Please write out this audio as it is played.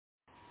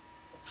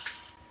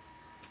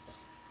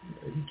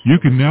You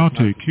can now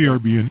take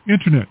KRBN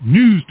Internet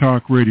News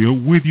Talk Radio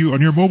with you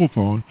on your mobile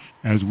phone,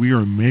 as we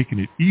are making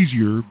it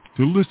easier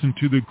to listen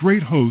to the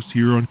great hosts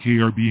here on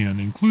KRBN,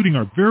 including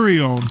our very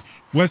own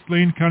West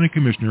Lane County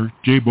Commissioner,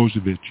 Jay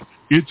Bozievich.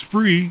 It's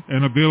free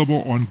and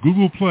available on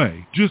Google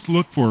Play. Just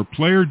look for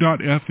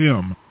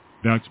player.fm.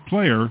 That's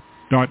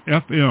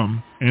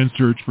player.fm and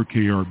search for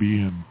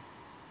KRBN.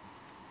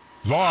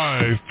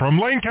 Live from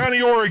Lane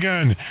County,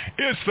 Oregon,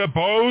 it's the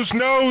Boze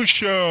Noze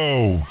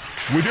Show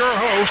with your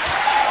host,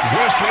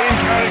 West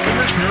Lane County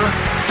Commissioner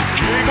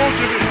Jay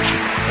Bozievich.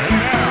 And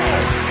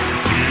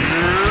now,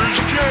 here's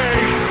Jay.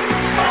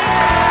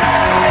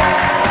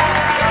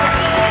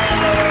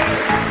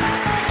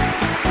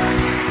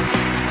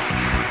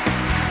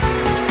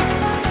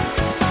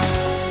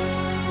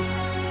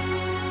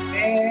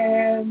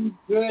 And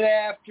good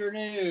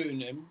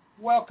afternoon, and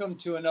welcome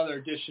to another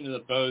edition of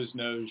the Boze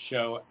Noze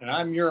Show. And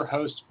I'm your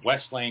host,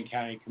 West Lane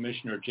County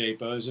Commissioner Jay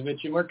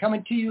Bozievich, and we're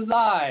coming to you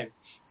live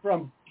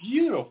from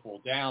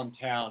beautiful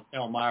downtown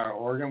Elmira,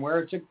 Oregon, where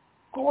it's a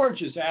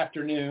gorgeous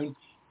afternoon.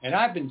 And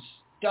I've been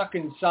stuck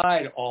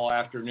inside all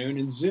afternoon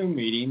in Zoom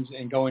meetings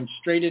and going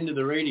straight into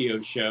the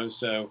radio show.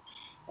 So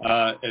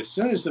as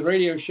soon as the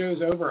radio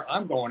show's over,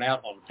 I'm going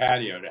out on the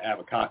patio to have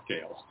a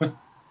cocktail.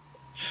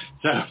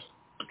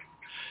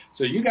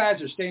 So you guys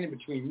are standing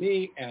between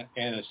me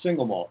and a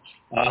single malt.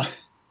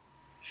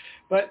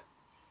 But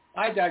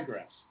I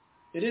digress.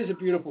 It is a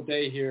beautiful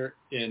day here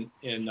in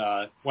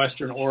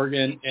Western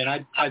Oregon, and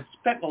I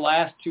spent the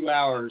last 2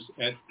 hours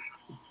in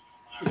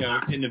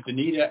the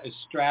Bonita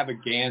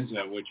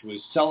Extravaganza, which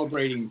was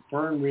celebrating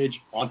Fern Ridge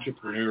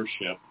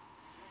entrepreneurship,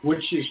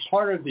 which is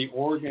part of the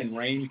Oregon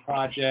Rain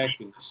Project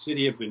and the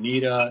city of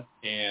Bonita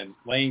and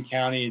Lane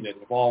County that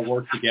have all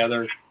worked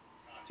together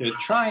to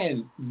try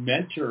and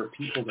mentor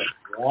people that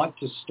want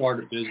to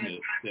start a business,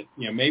 that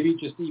maybe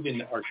just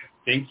even are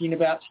thinking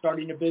about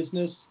starting a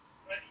business,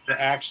 to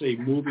actually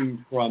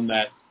moving from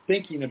that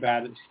thinking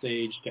about it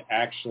stage to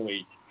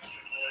actually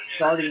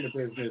starting the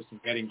business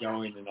and getting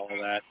going and all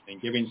that,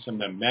 and giving some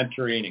of them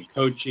mentoring and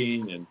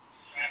coaching and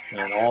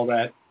all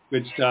that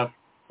good stuff.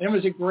 And it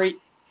was a great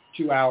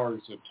 2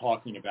 hours of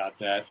talking about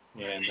that,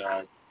 and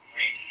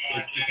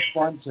it's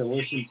fun to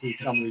listen to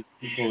some of these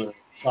people that are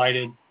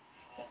excited.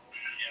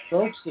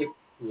 Folks that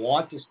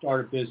want to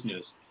start a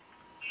business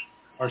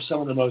are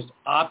some of the most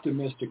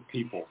optimistic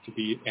people to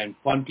be and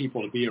fun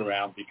people to be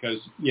around,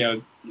 because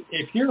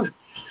if you're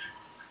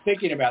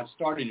thinking about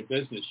starting a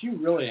business, you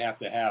really have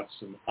to have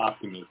some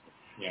optimism,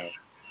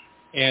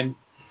 and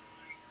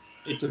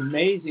it's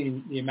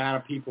amazing the amount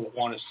of people that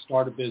want to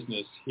start a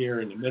business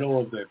here in the middle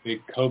of the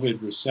big COVID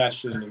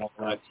recession and all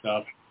that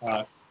stuff.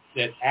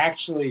 That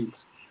actually,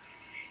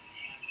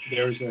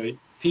 there's a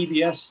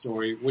PBS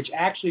story, which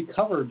actually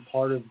covered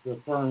part of the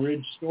Fern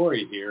Ridge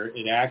story here.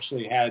 It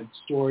actually had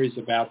stories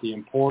about the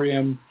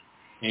Emporium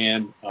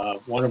and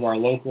one of our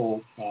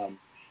local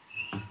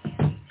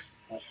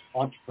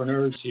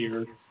entrepreneurs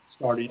here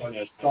starting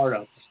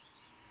startups.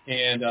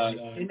 And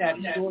in that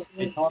story,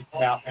 they talked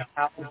about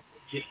how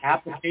the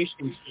applications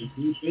for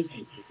new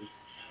businesses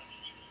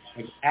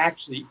have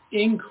actually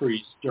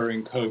increased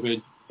during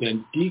COVID,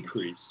 then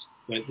decreased.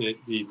 That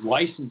the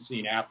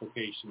licensing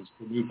applications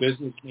for new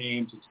business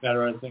names, et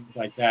cetera, things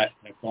like that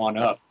have gone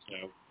up.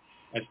 So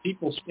as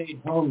people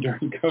stayed home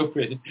during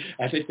COVID,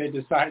 I think they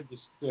decided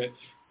to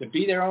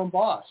be their own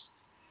boss.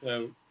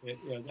 So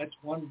that's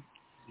one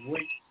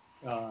great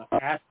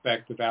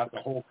aspect about the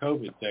whole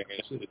COVID thing,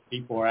 is that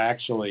people are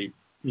actually,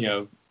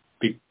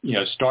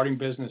 starting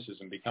businesses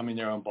and becoming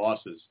their own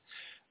bosses.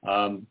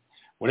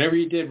 Whatever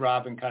you did,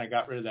 Robin, kind of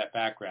got rid of that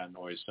background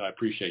noise, so I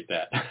appreciate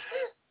that.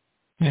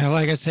 Yeah,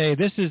 like I say,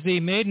 this is the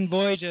maiden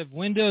voyage of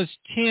Windows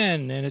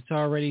 10, and it's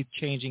already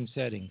changing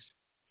settings.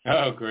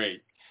 Oh,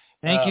 great.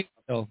 Thank you,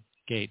 Bill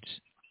Gates.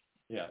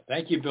 Yeah,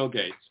 thank you, Bill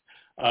Gates.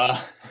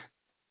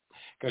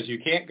 Because you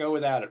can't go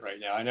without it right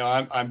now. I know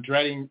I'm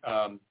dreading,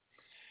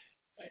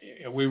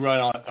 we run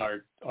on,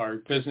 our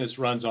business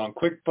runs on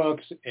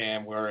QuickBooks,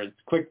 and we're at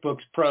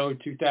QuickBooks Pro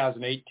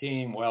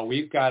 2018. Well,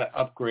 we've got to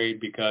upgrade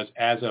because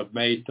as of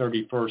May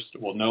 31st,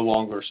 we'll no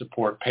longer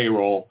support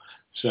payroll.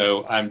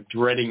 So I'm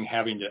dreading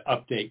having to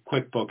update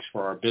QuickBooks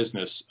for our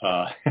business.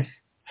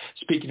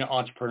 Speaking of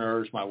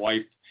entrepreneurs, my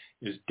wife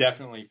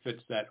definitely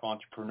fits that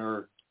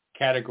entrepreneur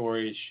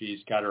category.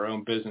 She's got her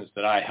own business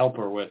that I help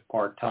her with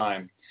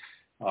part-time.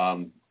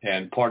 And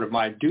part of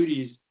my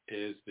duties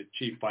is the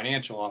chief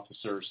financial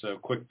officer. So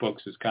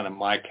QuickBooks is kind of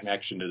my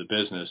connection to the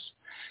business.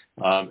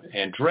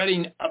 And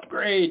dreading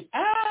upgrade.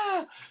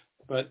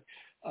 But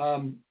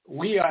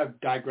we have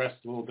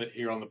digressed a little bit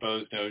here on the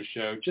Boze Noze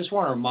Show. Just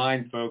want to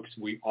remind folks,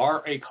 we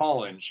are a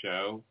call-in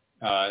show.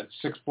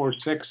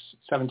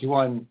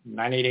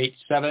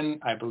 646-721-9887,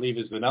 I believe,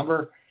 is the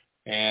number.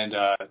 And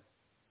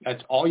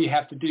that's all you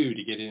have to do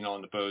to get in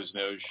on the Boze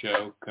Noze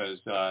Show, because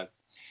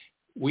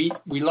we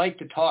like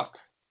to talk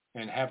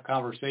and have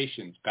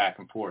conversations back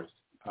and forth.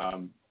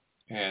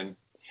 And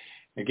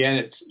again,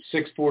 it's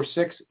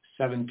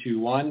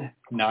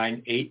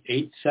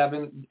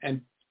 646-721-9887.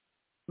 And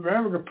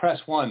remember to press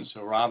 1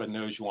 so Robin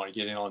knows you want to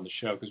get in on the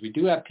show, because we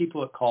do have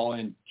people that call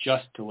in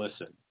just to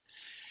listen.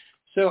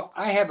 So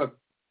I have a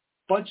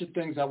bunch of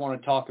things I want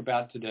to talk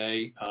about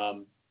today.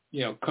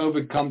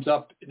 COVID comes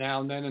up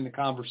now and then in the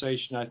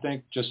conversation, I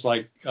think, just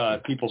like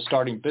people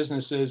starting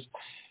businesses.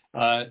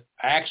 I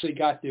actually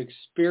got to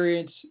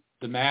experience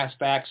the mass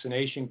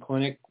vaccination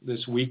clinic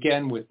this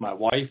weekend with my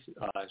wife.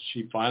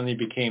 She finally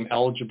became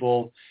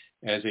eligible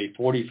as a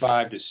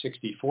 45 to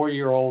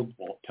 64-year-old.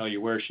 Won't tell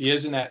you where she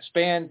is in that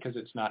span because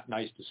it's not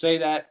nice to say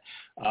that.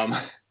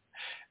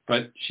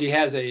 But she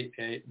has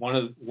one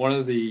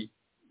of the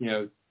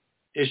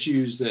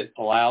issues that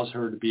allows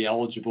her to be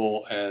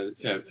eligible as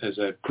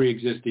a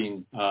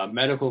pre-existing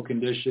medical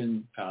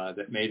condition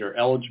that made her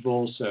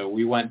eligible. So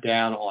we went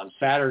down on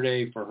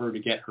Saturday for her to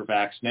get her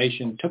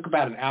vaccination. It took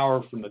about an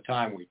hour from the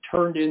time we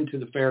turned into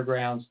the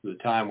fairgrounds to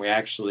the time we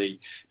actually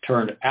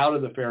turned out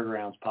of the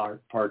fairgrounds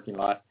parking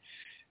lot.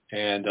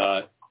 And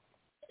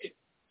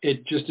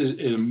it just is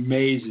an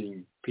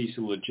amazing piece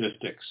of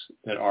logistics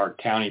that our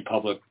county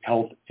public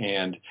health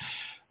and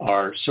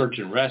our search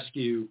and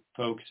rescue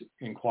folks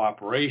in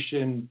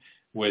cooperation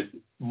with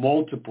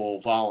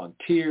multiple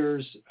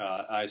volunteers.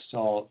 I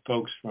saw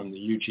folks from the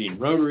Eugene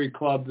Rotary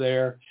Club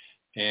there,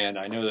 and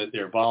I know that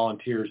there are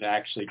volunteers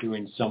actually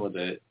doing some of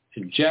the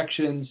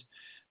injections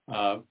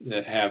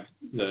that have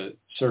the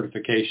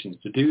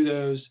certifications to do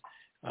those.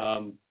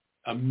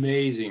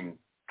 Amazing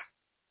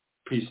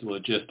piece of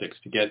logistics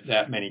to get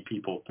that many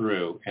people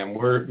through. And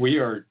we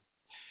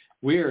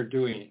are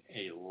doing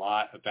a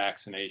lot of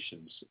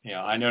vaccinations.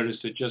 I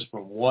noticed that just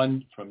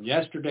from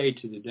yesterday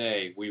to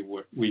today,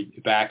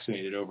 we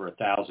vaccinated over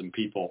 1,000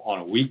 people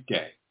on a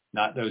weekday,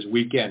 not those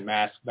weekend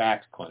mass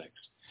vax clinics.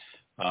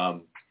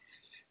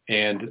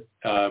 And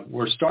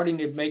we're starting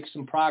to make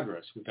some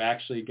progress. We've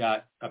actually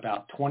got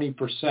about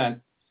 20%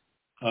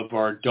 of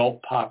our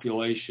adult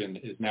population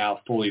is now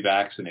fully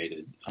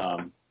vaccinated.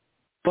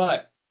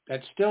 But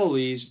that still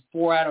leaves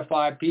 4 out of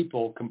 5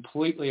 people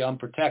completely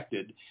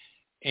unprotected.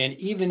 And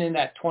even in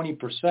that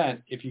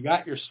 20%, if you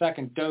got your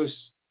second dose,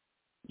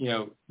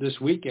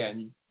 this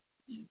weekend,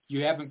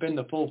 you haven't been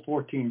the full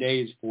 14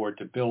 days for it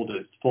to build a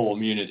full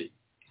immunity.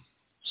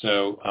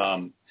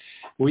 So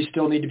we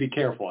still need to be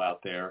careful out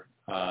there.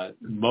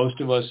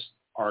 Most of us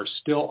are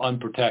still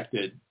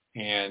unprotected.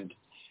 And,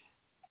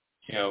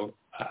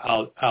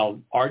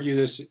 I'll argue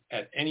this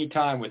at any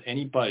time with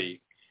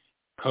anybody.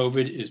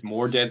 COVID is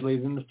more deadly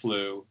than the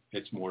flu.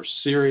 It's more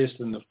serious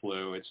than the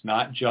flu. It's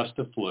not just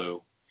the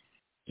flu.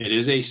 It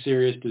is a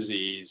serious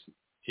disease.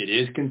 It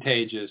is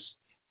contagious.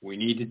 We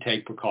need to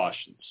take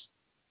precautions.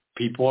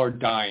 People are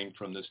dying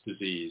from this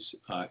disease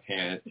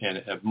and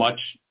at a much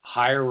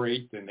higher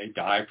rate than they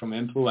die from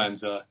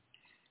influenza,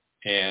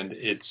 and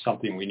it's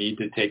something we need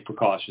to take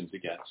precautions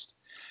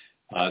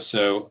against.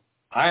 So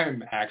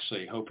I'm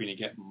actually hoping to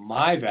get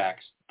my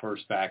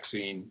first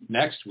vaccine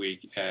next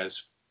week as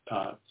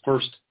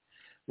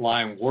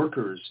first-line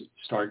workers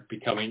start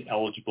becoming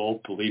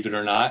eligible, believe it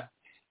or not.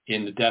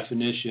 In the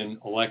definition,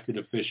 elected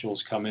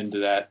officials come into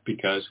that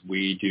because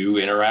we do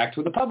interact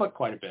with the public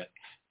quite a bit.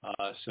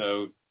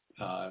 So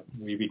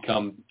we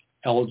become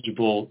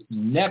eligible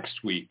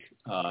next week,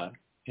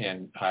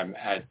 and I'm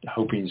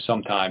hoping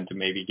sometime to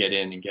maybe get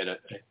in and get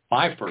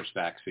my first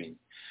vaccine.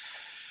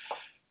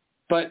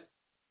 But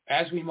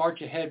as we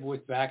march ahead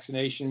with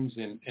vaccinations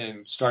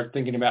and start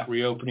thinking about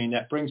reopening,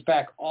 that brings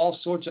back all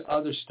sorts of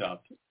other stuff.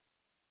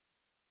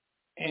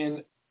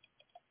 And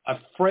a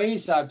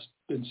phrase I've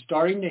been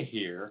starting to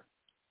hear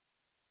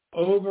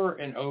over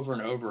and over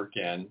and over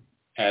again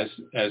as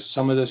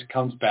some of this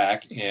comes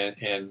back,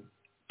 and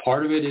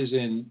part of it is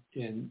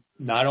in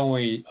not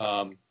only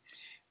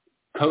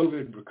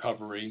COVID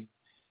recovery,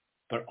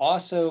 but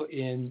also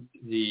in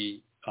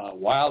the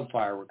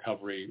wildfire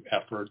recovery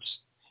efforts.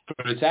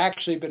 But it's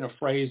actually been a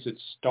phrase that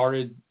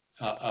started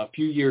a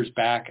few years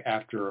back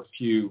after a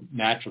few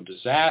natural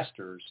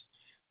disasters.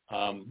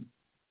 And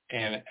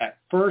at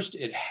first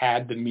it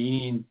had the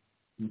meaning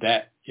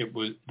that you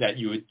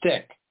would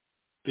think.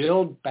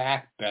 Build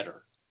back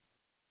better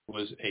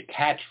was a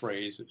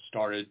catchphrase that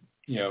started,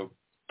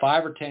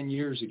 5 or 10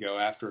 years ago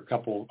after a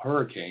couple of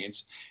hurricanes.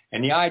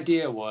 And the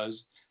idea was,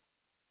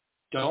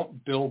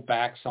 don't build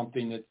back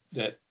something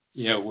that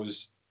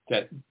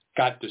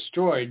got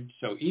destroyed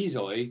so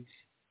easily.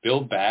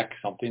 Build back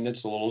something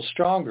that's a little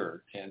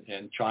stronger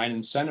and try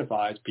and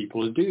incentivize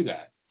people to do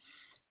that.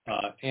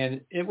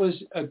 And it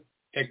was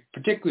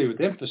particularly with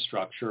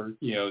infrastructure,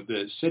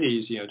 the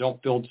cities,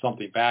 don't build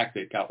something back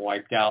that got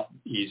wiped out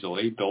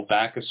easily. Build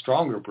back a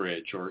stronger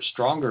bridge or a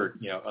stronger,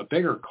 a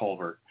bigger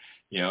culvert,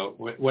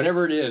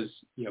 whatever it is,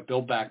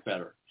 build back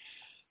better.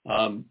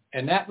 And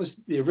that was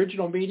the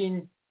original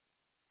meaning.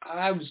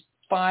 I was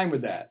fine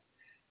with that.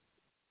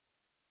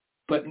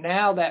 But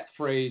now that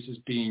phrase is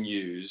being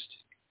used,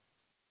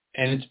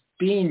 and it's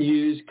being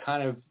used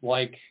kind of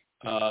like,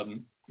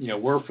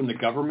 we're from the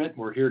government,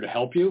 we're here to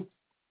help you.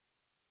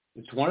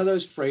 It's one of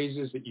those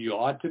phrases that you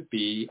ought to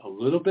be a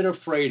little bit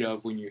afraid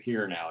of when you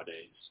hear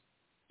nowadays,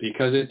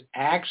 because it's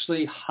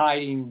actually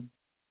hiding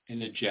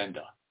an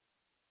agenda.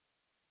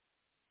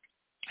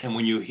 And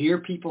when you hear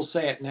people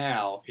say it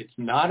now, it's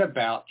not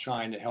about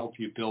trying to help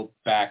you build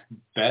back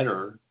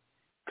better,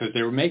 because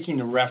they were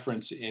making a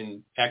reference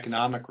in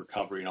economic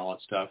recovery and all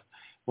that stuff.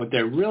 What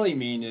they really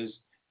mean is,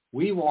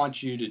 we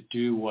want you to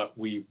do what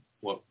we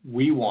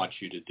want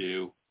you to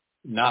do,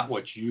 not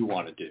what you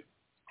want to do.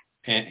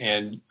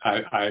 And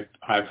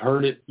I've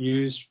heard it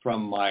used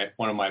from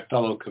one of my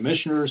fellow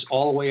commissioners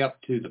all the way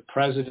up to the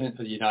President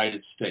of the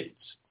United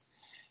States.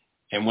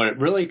 And what it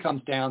really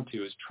comes down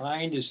to is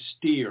trying to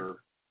steer,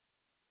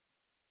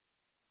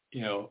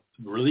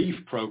 relief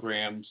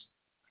programs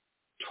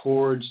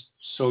towards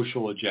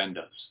social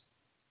agendas.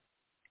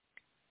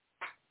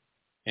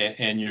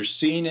 And you're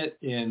seeing it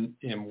in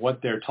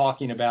what they're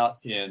talking about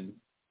in,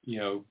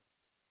 the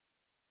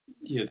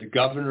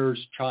governors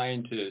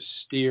trying to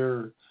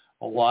steer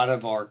a lot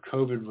of our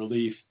COVID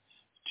relief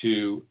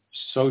to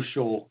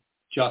social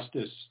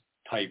justice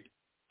type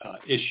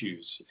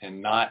issues,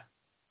 and not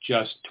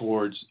just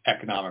towards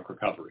economic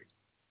recovery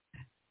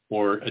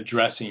or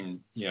addressing,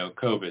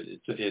 COVID.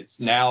 It's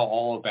now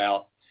all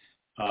about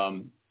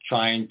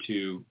trying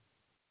to,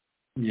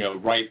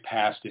 right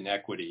past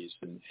inequities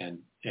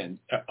and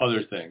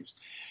other things.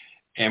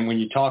 And when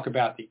you talk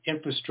about the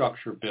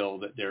infrastructure bill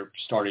that they're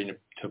starting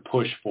to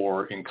push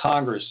for in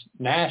Congress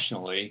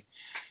nationally,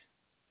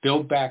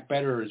 Build Back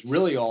Better is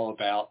really all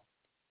about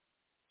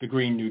the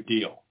Green New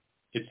Deal.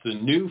 It's the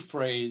new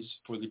phrase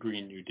for the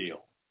Green New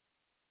Deal.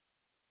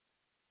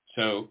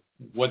 So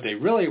what they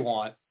really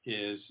want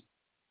is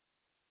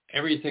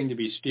everything to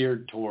be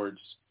steered towards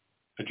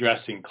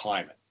addressing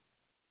climate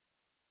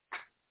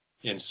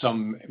in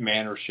some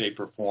manner, shape,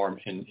 or form,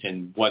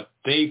 in what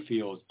they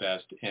feel is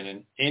best.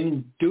 And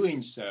in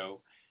doing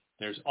so,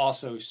 there's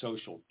also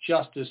social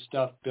justice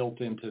stuff built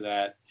into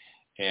that,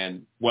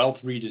 and wealth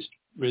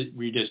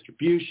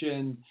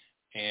redistribution,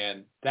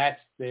 and that's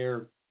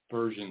their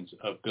versions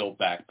of Build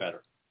Back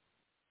Better.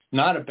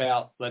 Not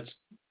about let's,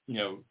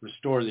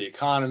 restore the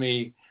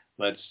economy,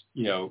 let's,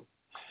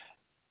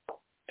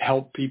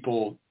 help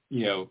people,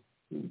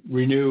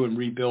 renew and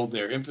rebuild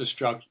their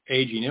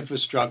aging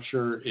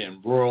infrastructure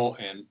in rural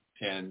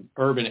and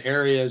urban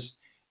areas.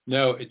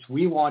 No, it's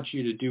we want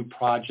you to do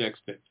projects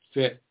that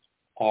fit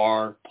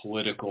our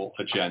political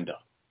agenda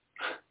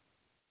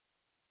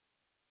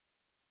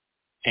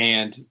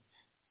and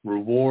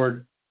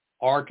reward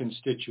our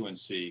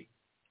constituency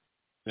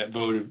that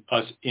voted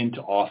us into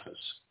office.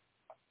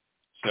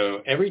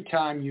 So every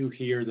time you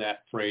hear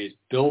that phrase,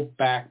 Build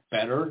Back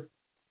Better,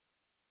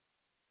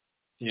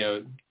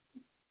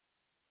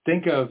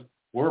 think of,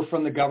 we're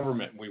from the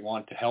government, we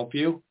want to help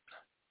you.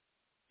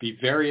 Be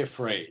very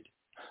afraid.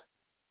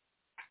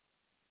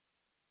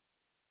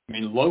 I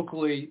mean,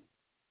 locally,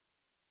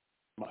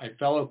 my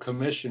fellow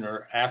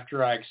commissioner,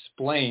 after I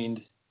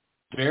explained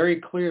very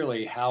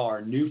clearly how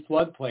our new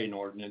floodplain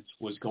ordinance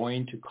was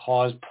going to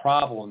cause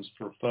problems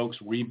for folks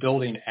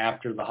rebuilding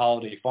after the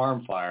Holiday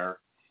Farm fire,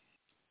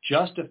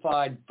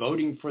 justified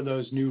voting for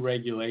those new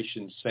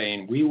regulations,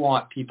 saying we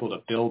want people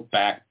to build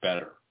back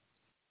better.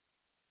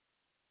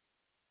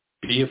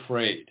 Be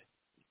afraid.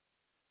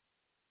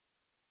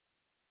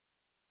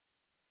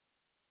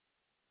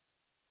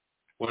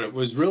 What it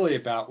was really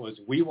about was,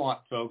 we want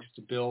folks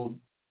to build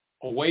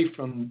away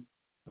from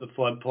the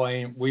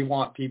floodplain. We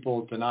want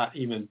people to not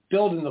even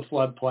build in the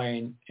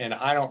floodplain, and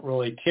I don't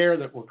really care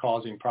that we're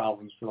causing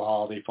problems for the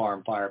Holiday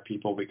Farm fire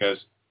people,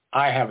 because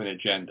I have an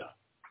agenda,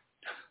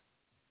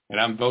 and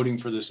I'm voting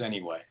for this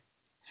anyway.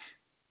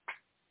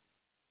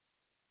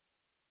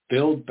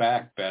 Build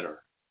Back Better.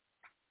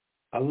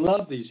 I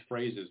love these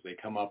phrases they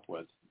come up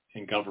with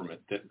in government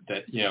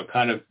that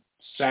kind of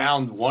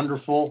sound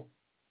wonderful,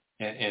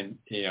 and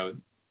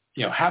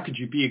how could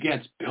you be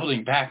against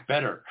building back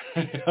better?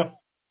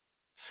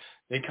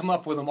 They come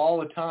up with them all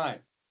the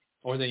time,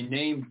 or they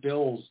name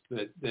bills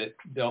that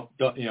don't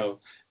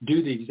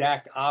do the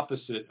exact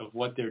opposite of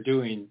what they're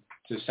doing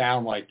to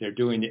sound like they're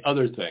doing the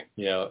other thing.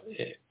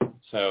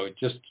 So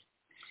just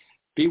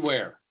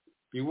beware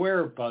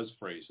of buzz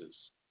phrases.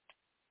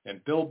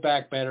 And Build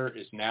Back Better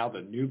is now the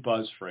new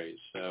buzz phrase.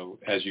 So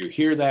as you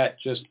hear that,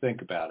 just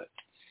think about it.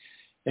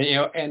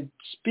 And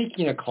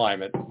speaking of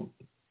climate,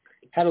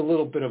 had a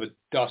little bit of a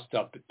dust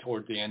up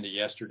toward the end of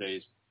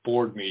yesterday's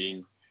board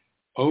meeting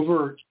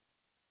over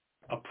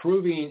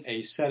approving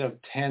a set of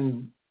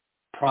 10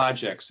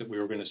 projects that we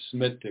were going to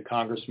submit to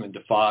Congressman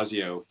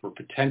DeFazio for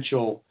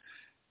potential,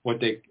 what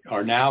they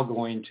are now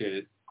going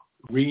to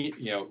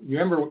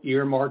remember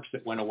earmarks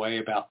that went away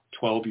about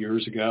 12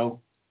 years ago?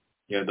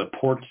 The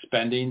pork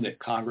spending that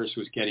Congress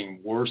was getting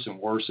worse and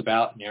worse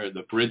about,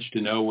 the bridge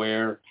to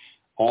nowhere,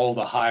 all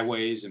the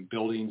highways and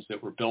buildings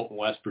that were built in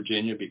West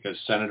Virginia because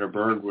Senator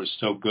Byrd was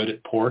so good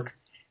at pork.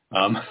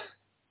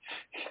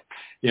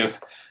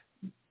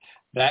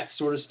 That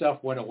sort of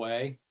stuff went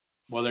away.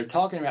 Well, they're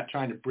talking about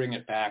trying to bring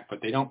it back,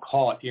 but they don't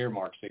call it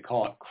earmarks. They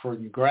call it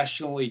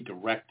congressionally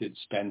directed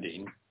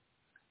spending.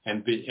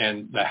 And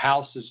the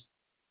House is,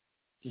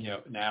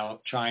 now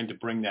trying to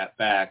bring that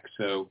back.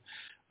 So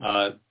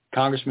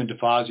Congressman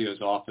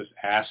DeFazio's office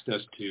asked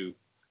us to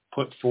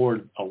put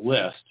forward a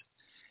list.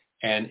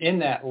 And in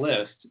that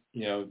list,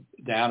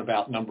 down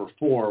about number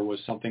 4 was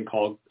something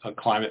called a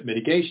climate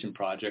mitigation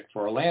project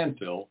for a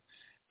landfill.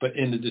 But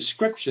in the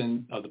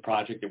description of the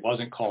project, it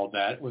wasn't called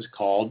that. It was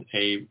called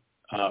a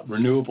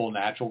renewable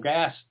natural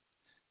gas,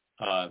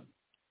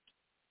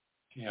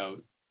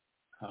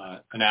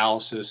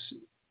 analysis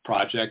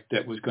project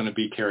that was going to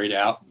be carried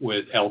out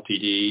with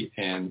LTD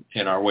and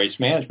our waste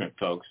management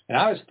folks. And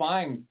I was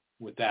fine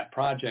with that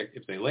project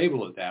if they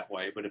labeled it that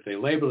way, but if they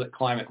labeled it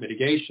climate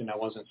mitigation, I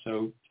wasn't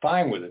so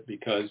fine with it,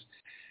 because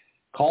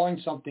calling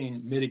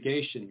something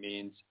mitigation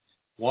means,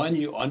 one,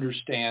 you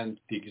understand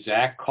the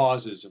exact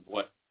causes of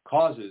what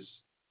causes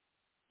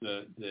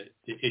the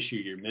issue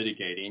you're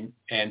mitigating,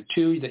 and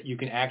 2, that you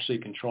can actually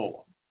control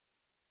them.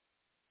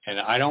 And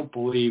I don't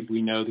believe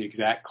we know the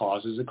exact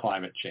causes of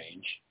climate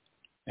change,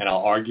 and I'll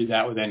argue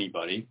that with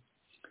anybody.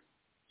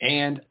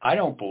 And I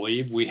don't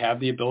believe we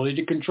have the ability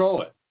to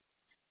control it.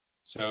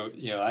 So,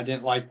 I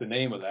didn't like the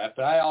name of that,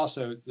 but I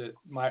also,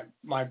 my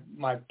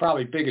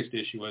probably biggest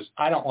issue was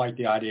I don't like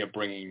the idea of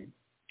bringing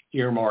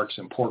earmarks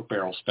and pork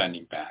barrel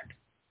spending back.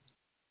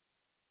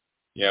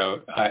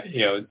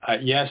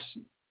 Yes,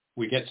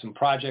 we get some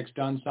projects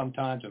done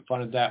sometimes and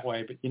funded that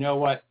way, but you know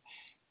what?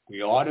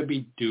 We ought to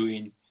be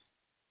doing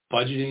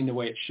budgeting the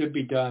way it should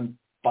be done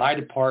by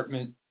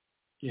department,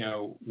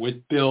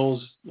 with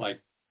bills like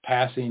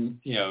passing,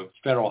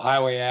 federal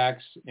highway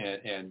acts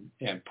and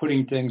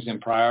putting things in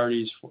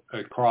priorities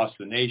across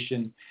the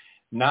nation,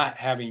 not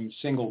having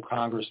single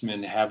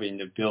congressmen having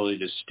the ability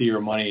to steer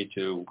money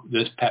to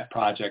this pet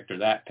project or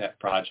that pet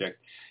project.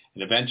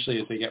 And eventually,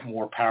 as they get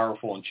more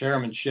powerful in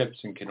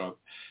chairmanships and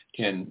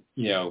can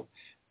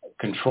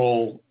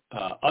control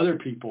other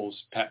people's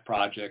pet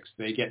projects,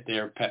 they get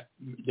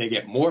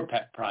more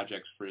pet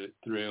projects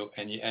through,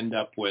 and you end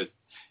up with,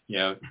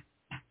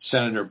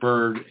 Senator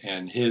Byrd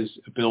and his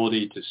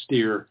ability to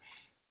steer,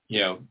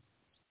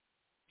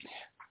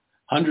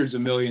 hundreds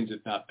of millions, if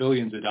not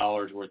billions of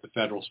dollars worth of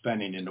federal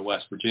spending into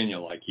West Virginia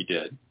like he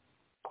did.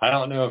 I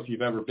don't know if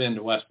you've ever been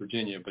to West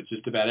Virginia, but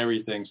just about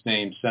everything's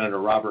named Senator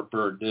Robert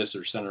Byrd this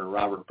or Senator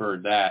Robert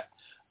Byrd that.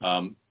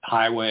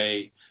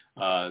 Highway,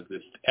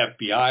 the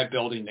FBI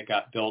building that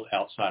got built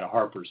outside of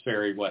Harper's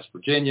Ferry, West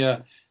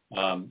Virginia,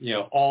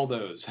 all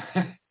those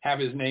have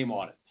his name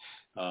on it.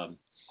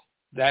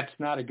 That's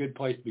not a good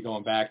place to be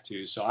going back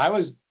to. So I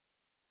was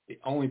the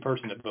only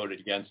person that voted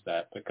against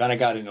that, but kind of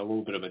got in a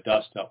little bit of a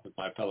dust up with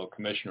my fellow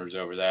commissioners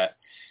over that.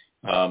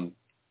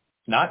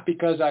 Not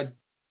because I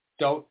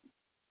don't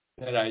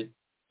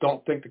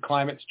think the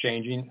climate's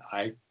changing.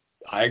 I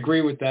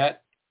agree with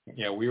that.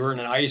 We were in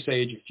an ice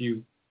age a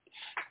few,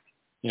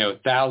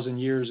 1,000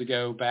 years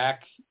ago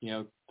back,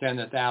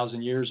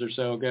 10,000 years or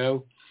so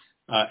ago.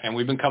 And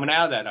we've been coming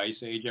out of that ice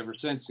age ever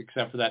since,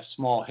 except for that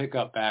small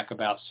hiccup back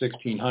about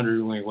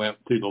 1600 when we went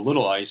through the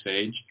little ice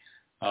age.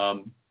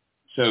 So,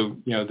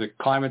 the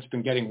climate's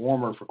been getting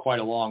warmer for quite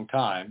a long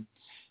time.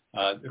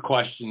 The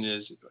question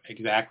is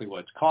exactly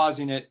what's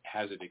causing it.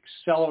 Has it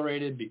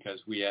accelerated because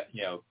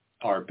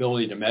our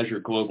ability to measure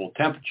global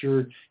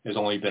temperature has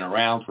only been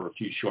around for a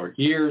few short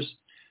years?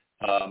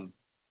 That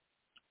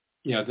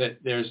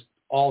there's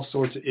all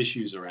sorts of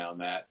issues around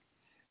that,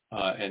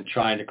 and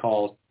trying to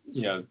call,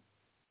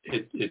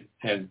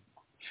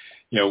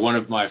 one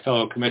of my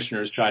fellow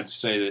commissioners tried to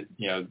say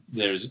that,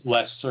 there's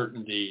less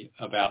certainty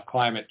about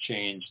climate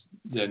change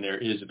than there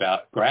is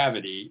about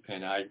gravity.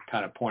 And I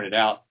kind of pointed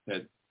out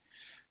that,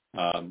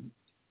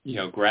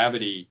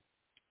 gravity,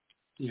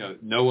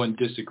 no one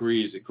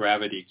disagrees that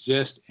gravity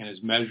exists and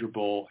is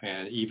measurable.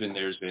 And even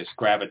there's this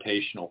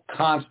gravitational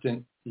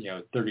constant,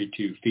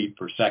 32 feet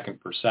per second,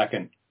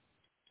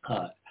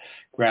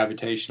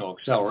 gravitational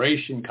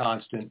acceleration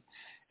constant.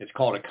 It's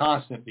called a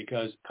constant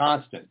because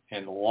constant,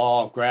 and the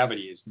law of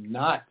gravity is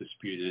not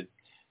disputed.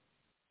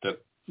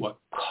 What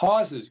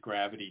causes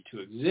gravity to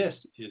exist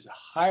is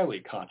highly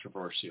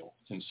controversial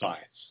in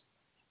science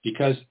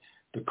because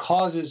the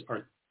causes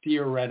are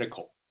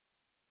theoretical.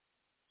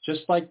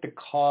 Just like the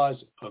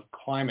cause of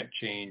climate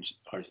change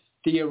are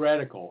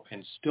theoretical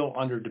and still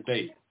under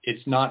debate.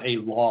 It's not a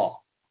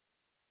law.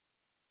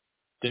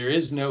 There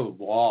is no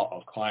law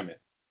of climate.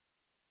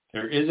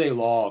 There is a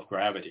law of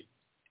gravity.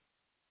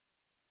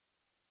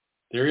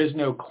 There is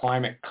no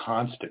climate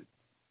constant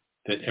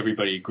that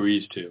everybody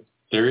agrees to.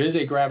 There is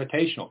a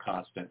gravitational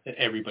constant that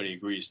everybody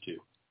agrees to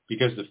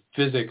because the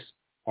physics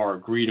are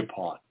agreed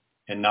upon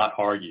and not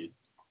argued.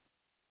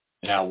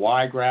 Now,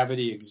 why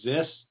gravity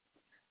exists,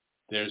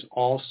 there's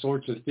all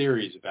sorts of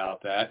theories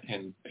about that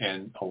and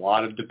a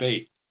lot of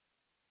debate.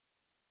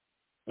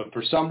 But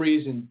for some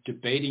reason,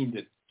 debating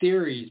the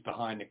theories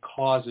behind the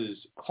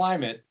causes of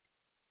climate,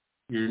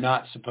 you're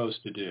not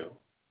supposed to do.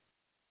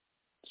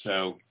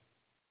 So,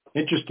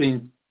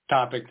 interesting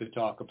topic to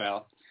talk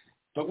about,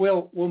 but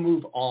we'll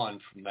move on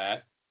from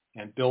that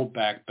and build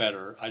back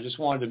better. I just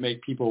wanted to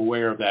make people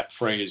aware of that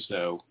phrase,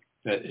 though,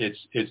 that it's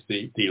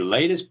the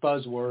latest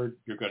buzzword.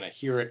 You're going to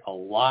hear it a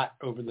lot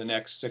over the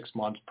next 6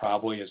 months,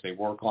 probably, as they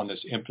work on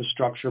this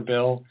infrastructure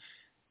bill,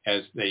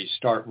 as they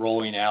start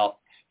rolling out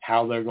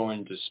how they're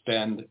going to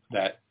spend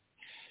that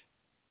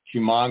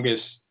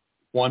humongous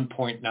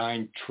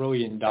 $1.9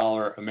 trillion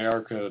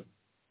America,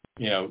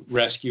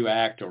 Rescue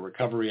Act or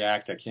Recovery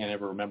Act. I can't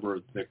ever remember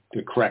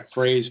the correct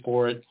phrase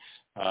for it.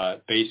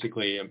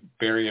 Basically,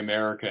 Bury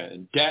America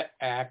in Debt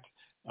Act.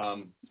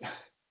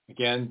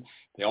 Again,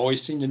 they always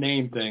seem to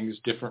name things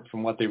different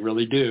from what they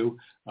really do.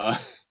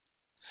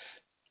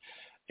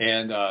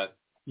 And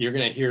you're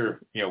going to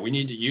hear, we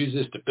need to use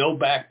this to build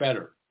back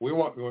better. We're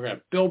going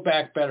to build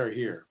back better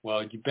here.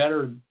 Well, you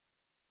better,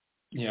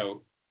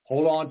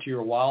 hold on to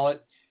your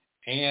wallet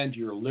and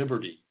your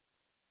liberty,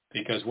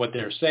 because what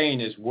they're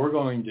saying is we're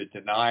going to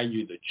deny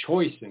you the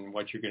choice in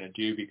what you're going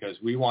to do because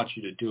we want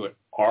you to do it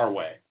our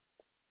way.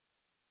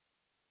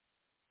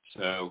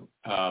 So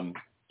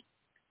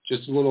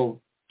just a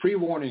little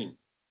pre-warning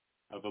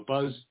of a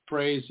buzz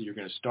phrase that you're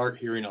going to start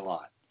hearing a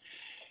lot.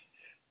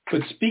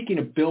 But speaking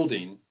of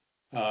building,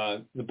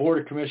 the Board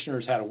of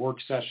Commissioners had a work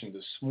session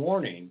this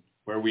morning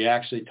where we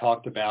actually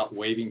talked about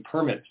waiving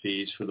permit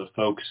fees for the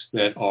folks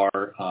that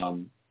are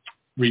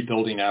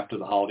rebuilding after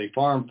the Holiday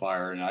Farm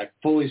fire, and I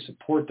fully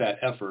support that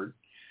effort.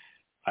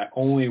 I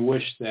only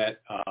wish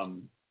that,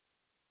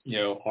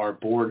 our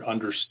board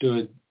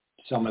understood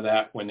some of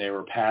that when they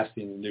were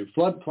passing the new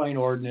floodplain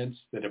ordinance,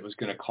 that it was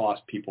going to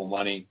cost people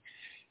money,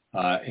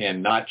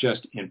 and not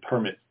just in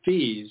permit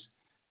fees,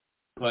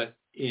 but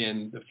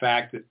in the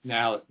fact that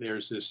now that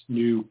there's this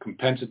new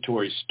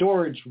compensatory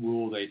storage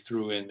rule they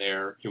threw in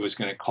there, it was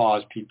going to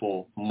cause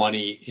people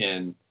money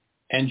in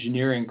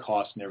engineering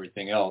costs and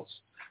everything else.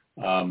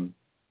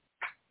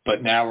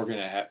 But now we're going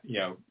to have,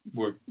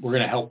 we're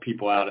going to help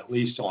people out at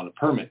least on the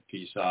permit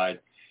fee side.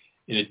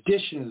 In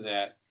addition to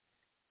that,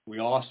 we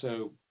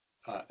also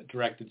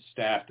directed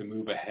staff to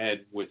move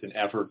ahead with an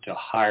effort to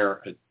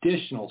hire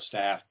additional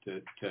staff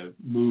to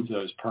move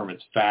those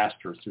permits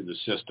faster through the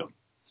system.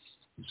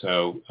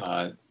 So,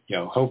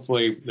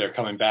 hopefully they're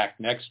coming back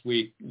next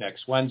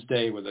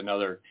Wednesday with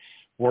another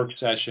work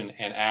session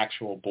and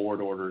actual board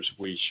orders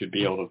we should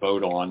be able to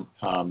vote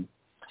on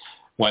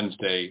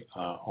Wednesday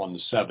on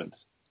the 7th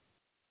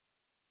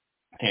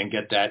and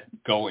get that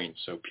going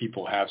so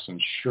people have some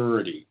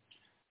surety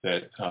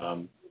that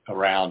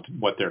around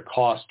what their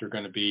costs are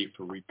going to be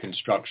for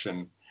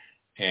reconstruction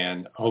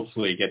and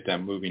hopefully get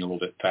them moving a little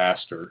bit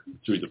faster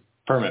through the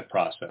permit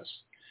process.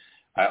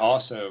 I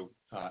also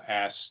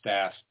asked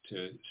staff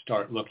to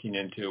start looking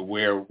into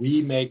where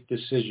we make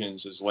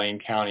decisions as Lane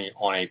County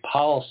on a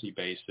policy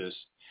basis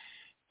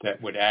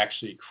that would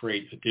actually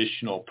create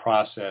additional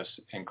process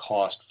and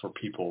cost for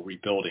people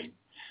rebuilding.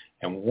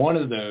 And one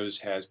of those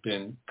has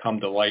come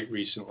to light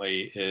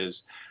recently is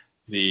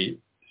the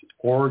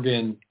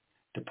Oregon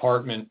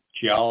Department of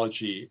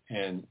Geology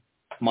and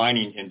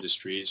Mining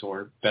Industries,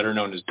 or better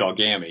known as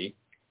DOGAMI,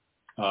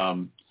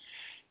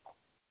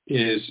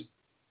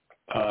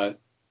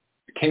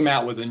 came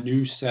out with a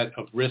new set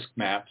of risk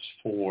maps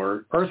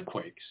for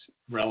earthquakes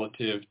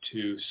relative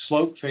to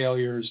slope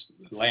failures,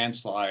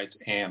 landslides,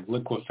 and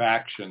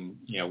liquefaction,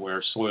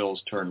 where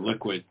soils turn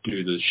liquid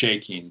due to the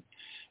shaking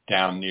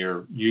down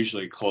near,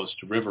 usually close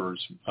to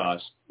rivers.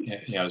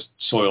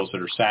 Soils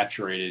that are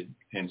saturated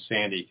and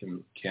sandy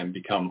can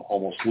become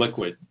almost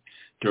liquid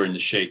during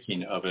the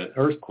shaking of an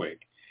earthquake.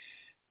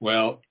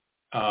 Well,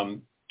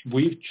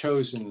 we've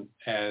chosen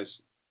as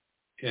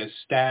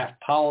staff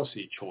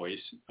policy choice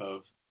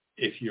of,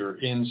 if you're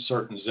in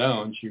certain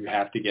zones, you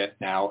have to get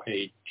now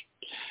a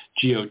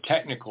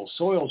geotechnical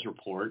soils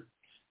report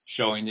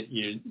showing that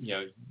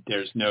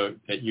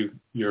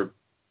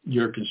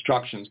your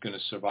construction is going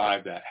to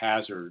survive that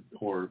hazard,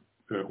 or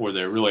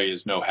there really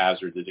is no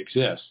hazard that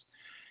exists.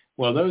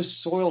 Well, those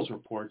soils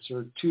reports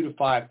are $2,000 to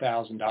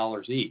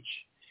 $5,000 each,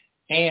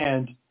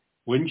 and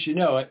wouldn't you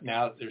know it,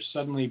 now that they're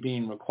suddenly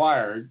being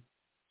required,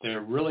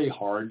 they're really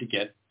hard to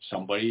get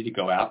somebody to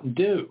go out and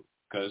do,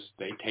 because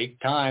they take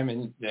time,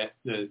 and that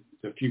the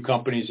few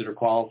companies that are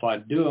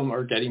qualified to do them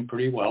are getting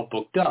pretty well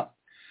booked up.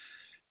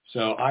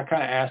 So I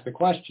kind of asked the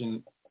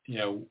question,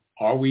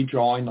 are we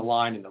drawing the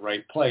line in the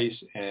right place,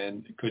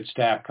 and could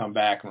staff come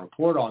back and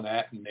report on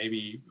that, and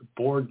maybe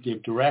board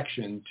give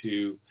direction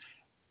to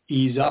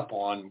ease up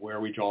on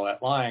where we draw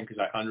that line, because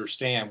I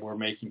understand we're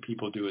making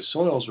people do a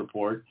soils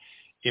report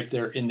if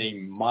they're in the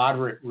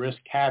moderate risk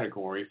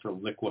category for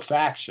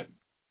liquefaction,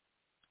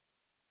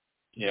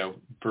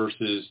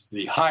 versus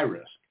the high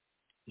risk.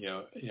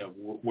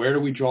 Where do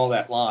we draw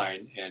that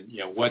line, and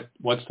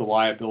what's the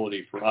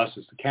liability for us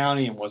as the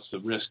county, and what's the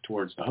risk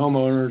towards the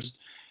homeowners?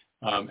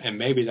 And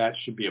maybe that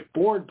should be a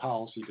board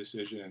policy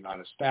decision and not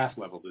a staff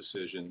level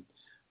decision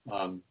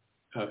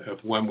of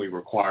when we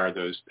require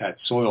that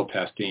soil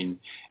testing,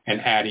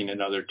 and adding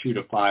another $2,000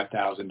 to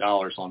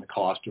 $5,000 on the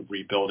cost of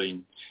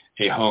rebuilding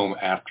a home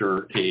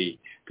after a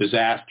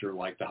disaster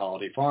like the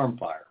Holiday Farm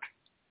fire.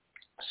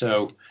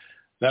 So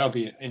that'll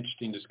be an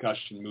interesting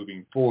discussion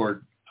moving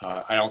forward.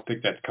 I don't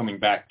think that's coming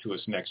back to us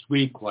next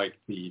week like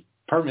the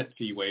permit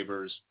fee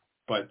waivers,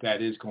 but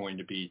that is going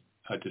to be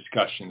a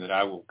discussion that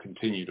I will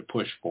continue to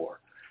push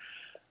for.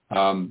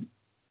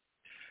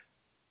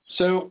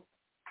 So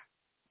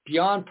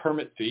beyond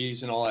permit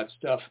fees and all that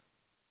stuff,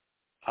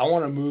 I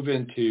want to move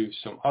into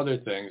some other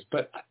things,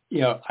 but,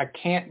 I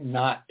can't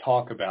not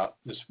talk about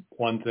this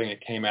one thing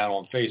that came out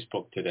on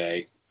Facebook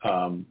today,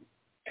 and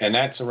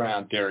that's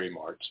around Dairy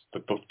Marts.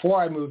 But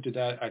before I move to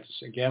that, I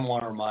just, again,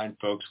 want to remind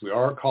folks, we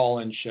are a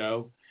call-in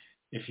show.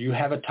 If you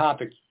have a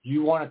topic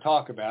you want to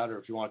talk about, or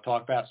if you want to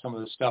talk about some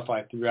of the stuff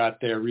I threw out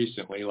there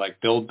recently, like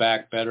Build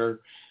Back Better,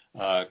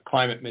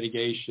 climate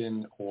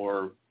mitigation,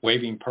 or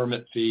waiving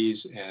permit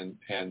fees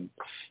and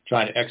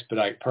trying to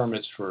expedite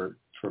permits for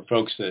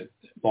folks that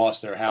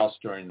lost their house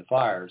during the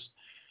fires,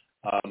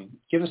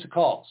 give us a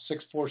call,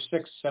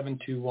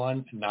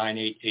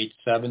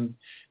 646-721-9887.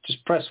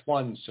 Just press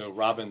 1 so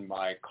Robin,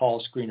 my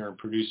call screener and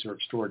producer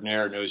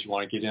extraordinaire, knows you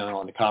want to get in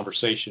on the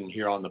conversation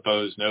here on the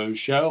Boze Noze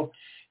Show.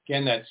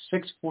 Again, that's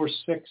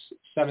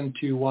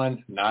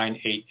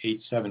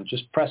 646-721-9887.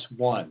 Just press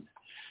 1.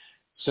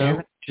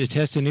 So to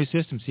test a new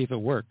system, see if it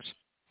works.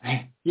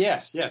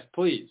 Yes,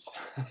 please.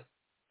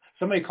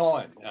 Somebody call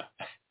in.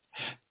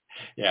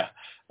 Yeah.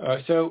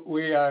 So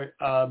we are,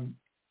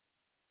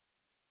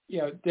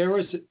 there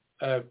was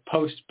a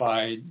post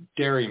by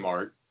Dairy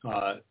Mart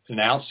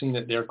announcing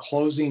that they're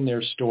closing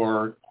their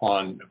store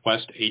on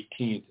West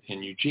 18th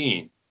in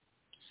Eugene.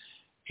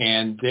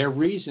 And their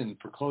reason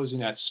for closing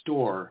that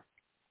store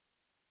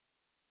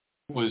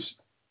was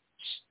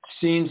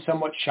seen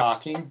somewhat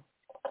shocking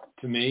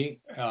to me,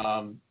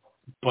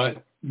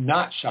 but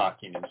not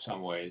shocking in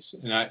some ways.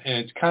 And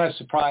it's kind of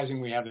surprising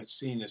we haven't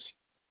seen this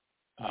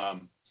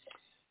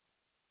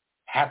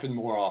happen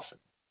more often,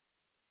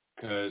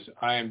 because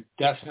I am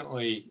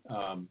definitely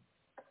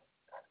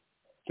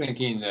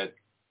thinking that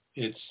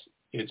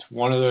it's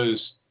one of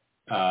those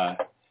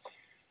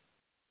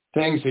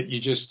things that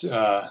you just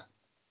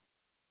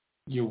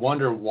you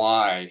wonder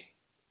why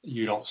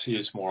you don't see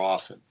this more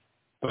often.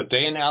 But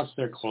they announced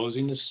they're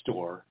closing the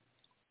store,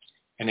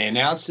 and they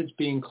announced it's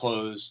being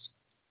closed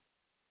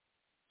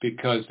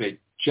because they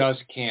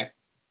just can't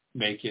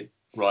make it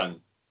run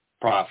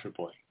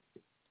profitably.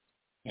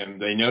 And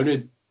they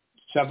noted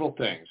several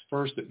things.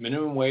 First, that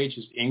minimum wage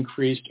has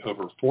increased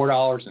over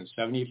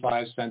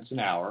 $4.75 an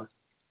hour.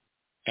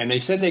 And they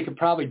said they could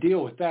probably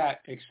deal with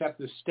that, except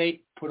the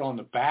state put on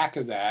the back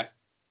of that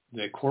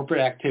the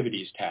corporate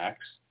activities tax.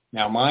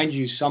 Now, mind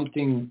you,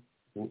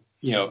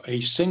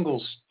 a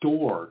single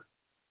store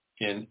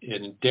in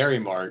Dairy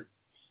Mart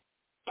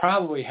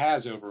probably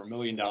has over $1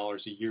 million a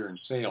year in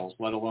sales,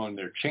 let alone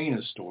their chain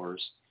of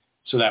stores.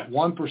 So that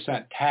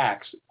 1%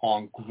 tax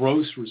on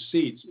gross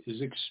receipts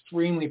is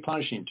extremely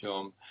punishing to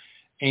them.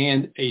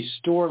 And a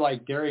store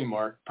like Dairy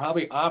Mart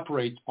probably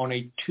operates on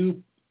a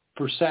 2%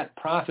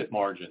 profit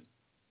margin.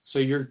 So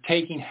you're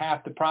taking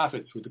half the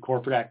profits with the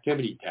corporate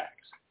activity tax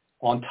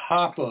on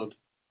top of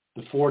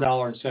the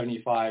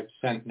 $4.75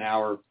 an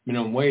hour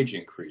minimum wage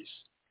increase.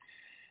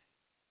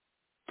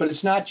 But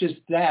it's not just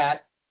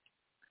that.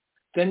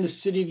 Then the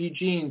city of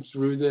Eugene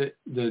threw the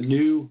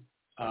new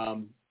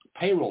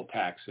payroll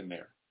tax in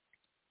there.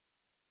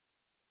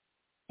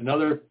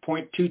 Another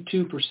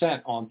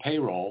 0.22% on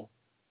payroll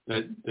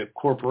that the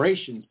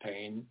corporation's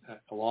paying,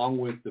 along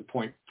with the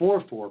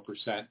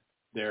 0.44%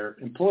 their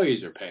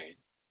employees are paying.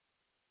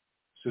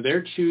 So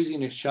they're choosing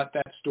to shut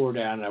that store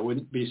down, and I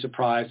wouldn't be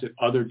surprised if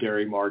other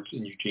Dairy Marts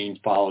in Eugene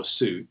follow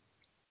suit.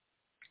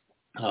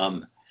 I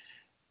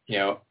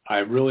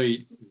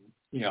really,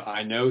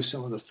 I know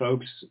some of the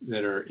folks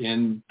that are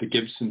in the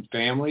Gibson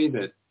family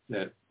that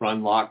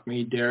run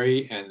Lockmead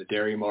Dairy and the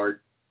Dairy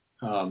Mart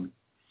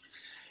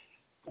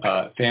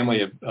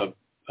family of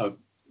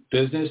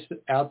business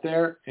out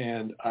there,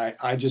 and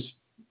I just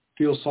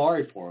feel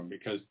sorry for them,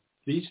 because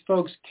these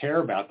folks care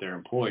about their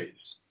employees.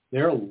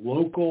 They're a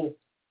local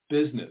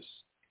business.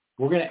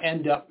 We're going to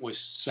end up with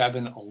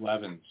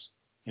 7-Elevens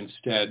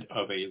instead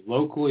of a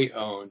locally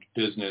owned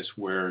business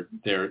where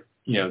they're,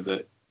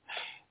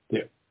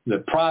 the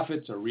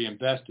profits are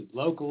reinvested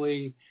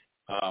locally.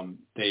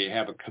 They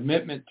have a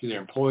commitment to their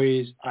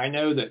employees. I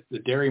know that the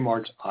Dairy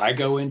Marts I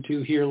go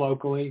into here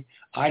locally,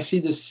 I see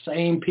the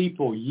same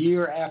people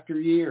year after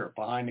year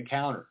behind the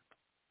counter.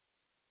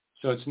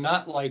 So it's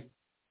not like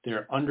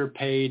they're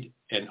underpaid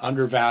and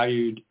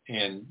undervalued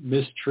and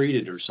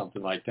mistreated or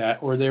something like that,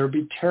 or there would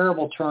be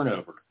terrible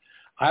turnover.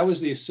 I was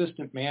the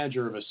assistant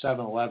manager of a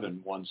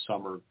 7-Eleven one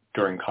summer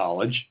during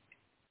college,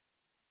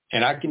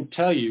 and I can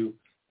tell you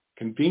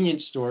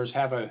convenience stores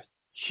have a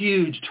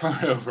huge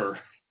turnover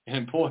in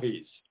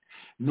employees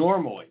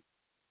normally.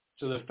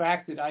 So the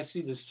fact that I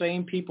see the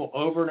same people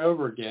over and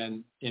over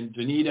again in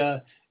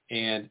Veneta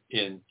and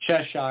in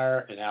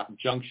Cheshire and out in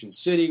Junction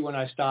City when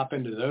I stop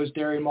into those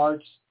Dairy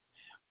Marts,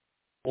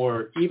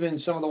 or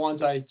even some of the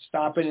ones I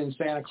stop in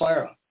Santa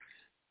Clara,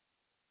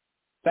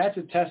 that's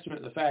a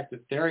testament to the fact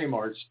that Dairy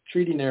Mart's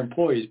treating their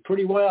employees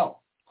pretty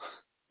well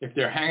if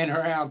they're hanging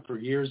around for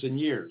years and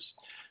years.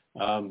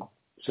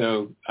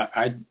 So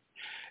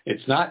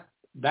it's not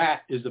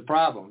that is the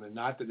problem, and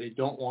not that they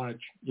don't want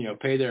to,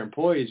 pay their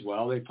employees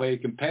well. They pay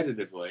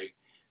competitively.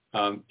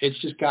 It's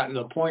just gotten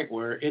to the point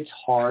where it's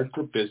hard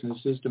for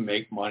businesses to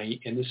make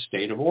money in the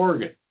state of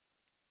Oregon.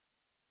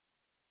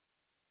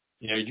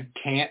 You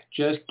can't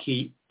just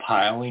keep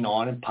piling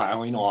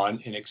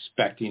on and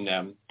expecting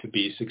them to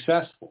be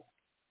successful.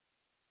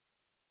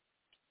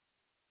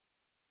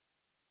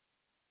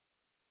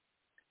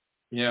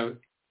 You know,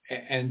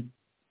 and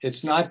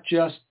it's not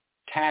just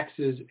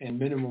taxes and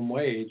minimum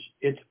wage,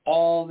 it's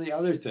all the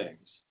other things,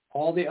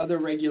 all the other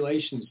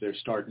regulations they're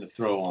starting to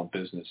throw on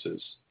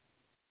businesses.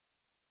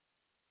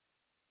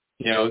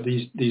 You know,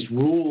 these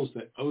rules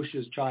that OSHA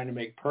is trying to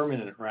make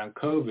permanent around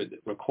COVID that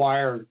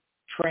require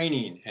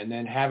training and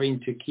then having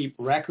to keep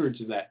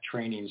records of that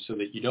training so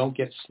that you don't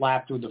get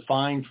slapped with a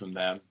fine from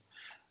them,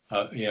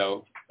 you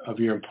know, of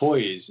your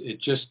employees.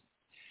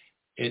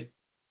 It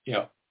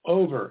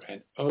over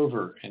and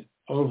over and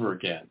over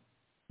again,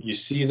 you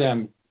see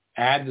them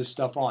add this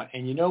stuff on.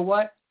 And you know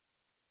what?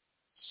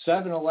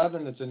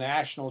 7-Eleven, that's a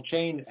national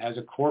chain, has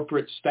a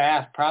corporate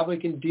staff, probably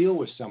can deal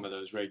with some of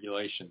those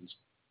regulations.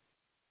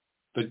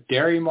 But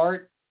Dairy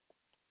Mart,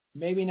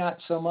 maybe not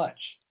so much.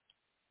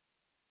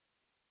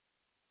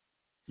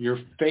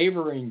 You're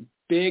favoring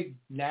big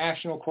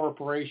national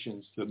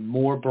corporations the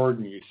more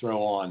burden you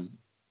throw on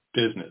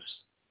business,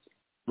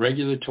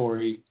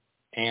 regulatory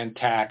and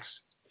tax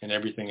and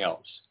everything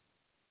else.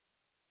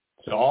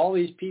 So all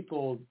these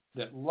people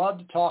that love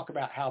to talk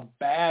about how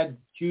bad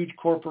huge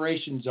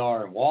corporations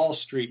are and Wall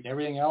Street and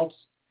everything else,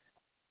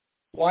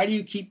 why do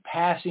you keep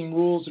passing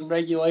rules and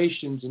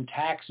regulations and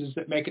taxes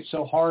that make it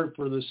so hard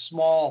for the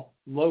small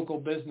local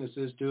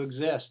businesses to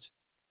exist?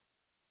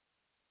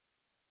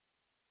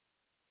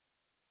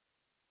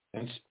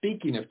 And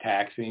speaking of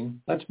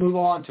taxing, let's move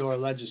on to our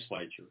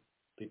legislature,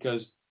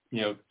 because,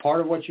 you know,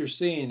 part of what you're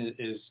seeing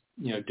is,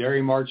 you know,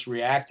 Dairy Mart's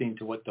reacting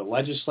to what the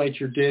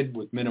legislature did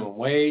with minimum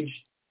wage,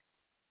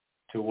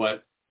 to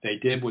what they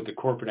did with the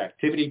corporate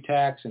activity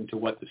tax, and to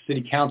what the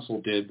city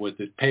council did with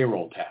the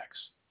payroll tax.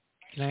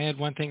 Can I add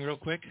one thing real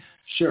quick?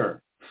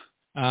 Sure.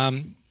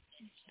 One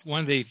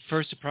of the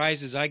first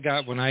surprises I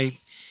got when I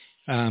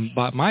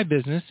bought my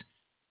business,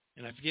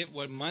 and I forget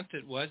what month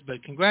it was,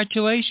 but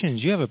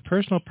congratulations, you have a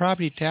personal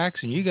property tax,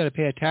 and you got to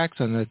pay a tax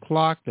on the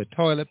clock, the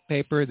toilet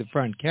paper, the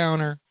front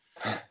counter.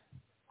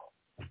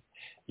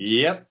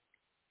 Yep.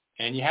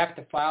 And you have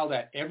to file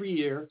that every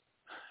year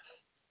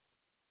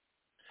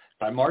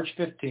by March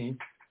 15th.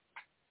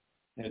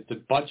 And it's a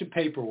bunch of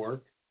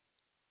paperwork.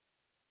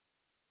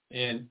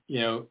 And, you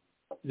know,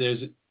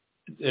 there's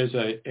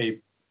a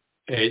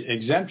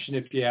exemption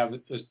if you have,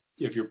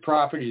 if your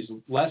property is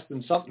less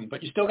than something,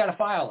 but you still got to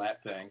file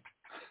that thing.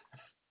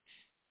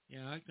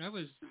 Yeah, I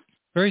was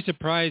very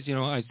surprised. You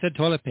know, I said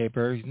toilet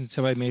paper, and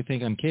somebody may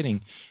think I'm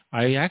kidding.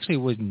 I actually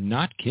was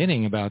not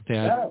kidding about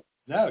that.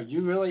 No,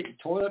 you really,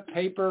 toilet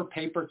paper,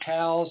 paper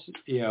towels,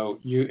 you know,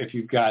 if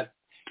you've got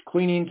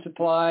cleaning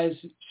supplies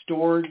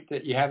stored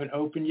that you haven't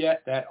opened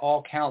yet, that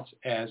all counts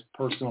as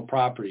personal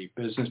property,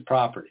 business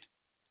property.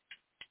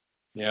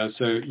 You know,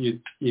 so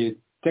you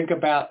think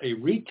about a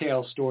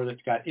retail store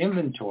that's got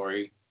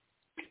inventory,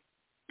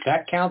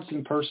 that counts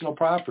in personal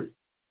property.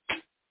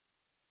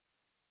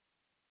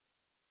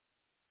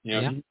 You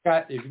know,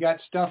 yeah. if you've got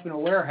stuff in a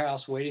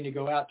warehouse waiting to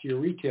go out to your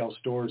retail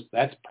stores,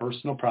 that's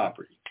personal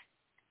property.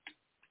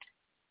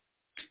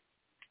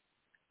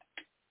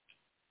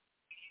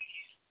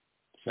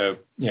 So,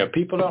 you know,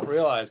 people don't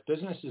realize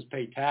businesses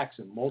pay tax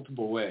in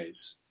multiple ways.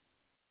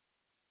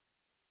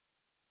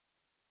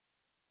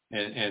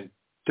 And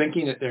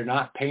thinking that they're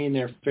not paying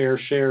their fair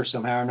share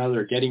somehow or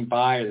another, getting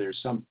by, or there's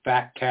some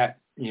fat cat,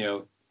 you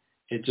know,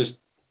 it just,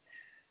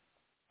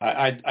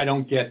 I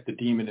don't get the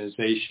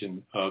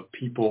demonization of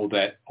people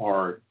that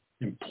are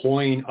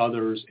employing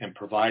others and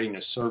providing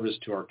a service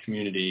to our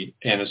community,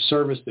 and a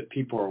service that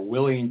people are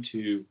willing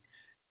to,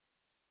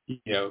 you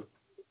know,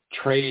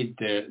 trade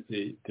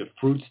the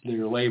fruits of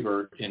their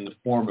labor in the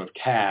form of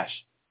cash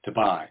to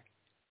buy.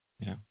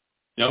 Yeah.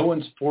 No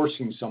one's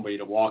forcing somebody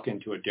to walk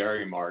into a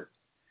Dairy Mart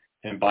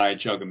and buy a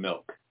jug of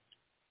milk.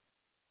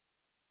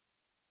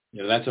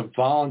 You know, that's a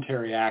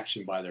voluntary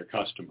action by their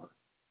customer.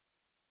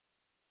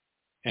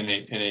 And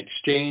in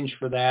exchange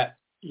for that,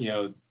 you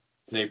know,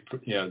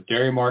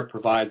 Dairy Mart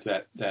provides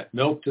that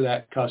milk to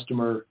that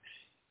customer,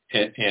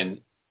 and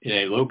in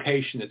a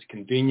location that's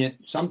convenient,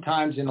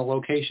 sometimes in a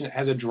location that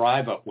has a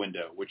drive-up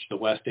window, which the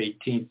West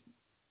 18th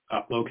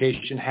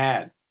location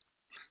had.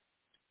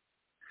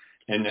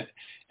 And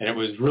it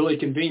was really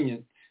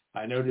convenient.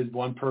 I noted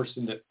one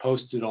person that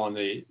posted on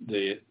the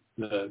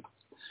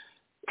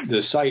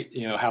site,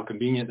 you know, how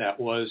convenient that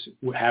was,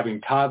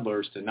 having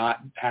toddlers to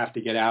not have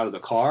to get out of the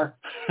car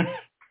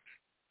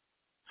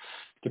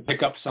to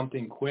pick up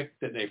something quick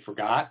that they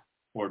forgot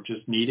or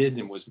just needed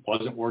and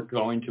wasn't worth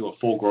going to a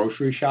full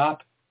grocery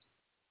shop.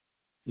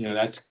 You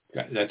know,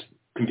 that's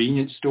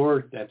convenience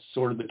store. That's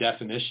sort of the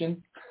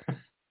definition.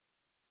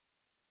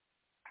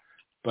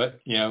 But,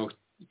 you know,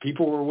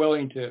 people were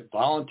willing to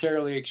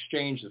voluntarily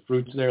exchange the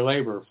fruits of their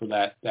labor for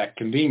that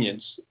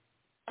convenience.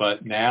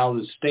 But now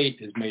the state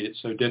has made it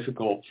so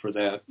difficult for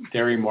the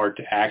Dairy Mart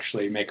to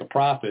actually make a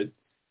profit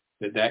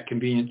that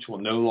convenience will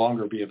no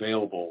longer be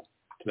available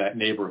to that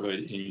neighborhood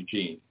in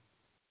Eugene.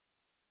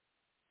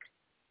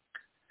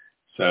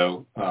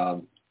 So,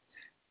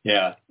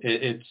 Yeah,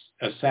 it's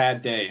a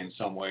sad day in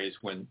some ways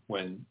when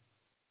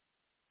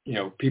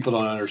people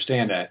don't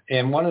understand that.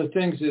 And one of the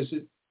things is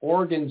that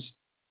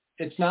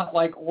it's not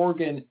like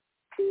Oregon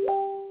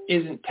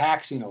isn't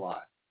taxing a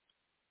lot.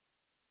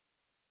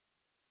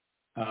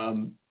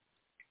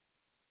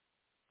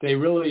 They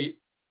really,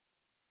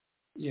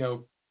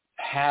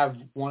 have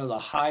one of the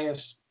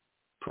highest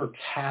per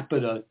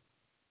capita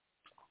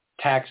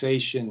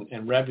taxation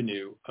and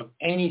revenue of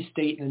any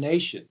state in the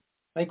nation.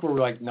 I think we're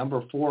like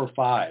number 4 or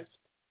 5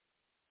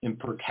 in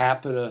per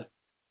capita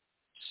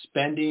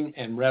spending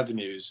and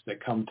revenues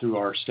that come through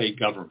our state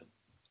government.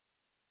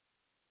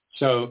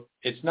 So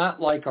it's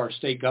not like our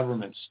state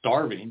government's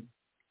starving.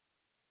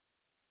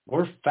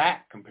 We're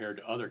fat compared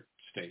to other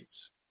states.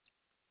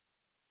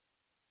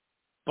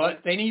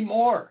 But they need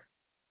more.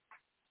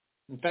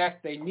 In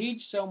fact, they need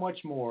so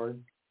much more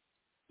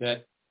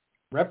that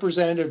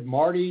Representative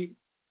Marty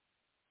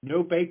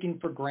No Bacon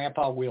for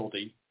Grandpa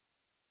Wilde,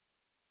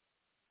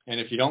 and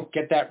if you don't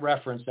get that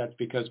reference, that's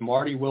because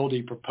Marty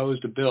Wilde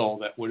proposed a bill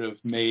that would have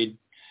made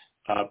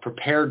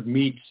prepared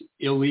meats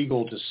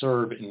illegal to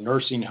serve in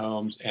nursing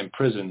homes and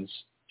prisons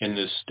in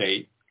this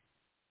state.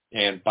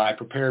 And by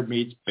prepared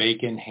meats,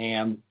 bacon,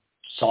 ham,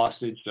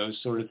 sausage,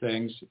 those sort of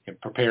things, and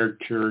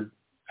prepared, cured,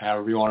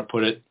 however you want to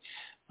put it.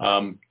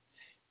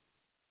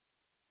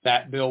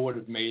 That bill would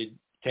have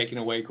taken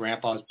away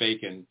Grandpa's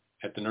bacon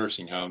at the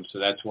nursing home. So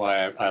that's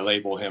why I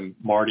label him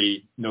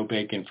Marty No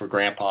Bacon for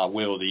Grandpa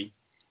Wilde.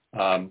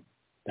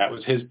 That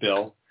was his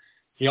bill.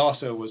 He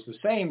also was the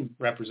same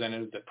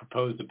representative that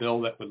proposed a bill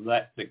that would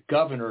let the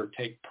governor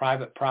take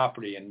private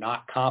property and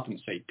not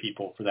compensate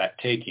people for that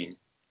taking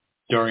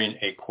during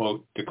a,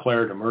 quote,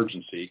 declared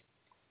emergency.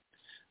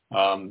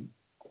 And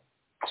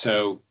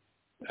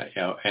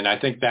I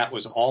think that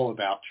was all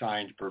about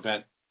trying to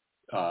prevent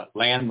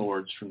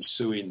landlords from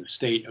suing the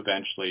state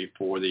eventually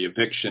for the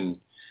eviction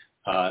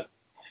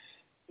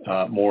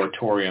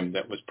moratorium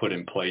that was put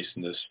in place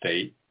in this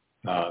state.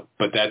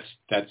 But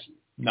that's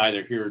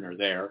neither here nor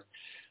there.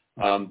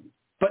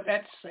 But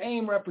that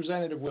same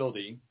Representative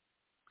Wilde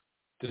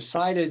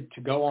decided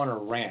to go on a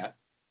rant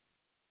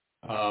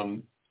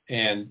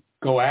and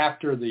go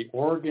after the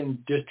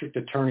Oregon District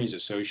Attorneys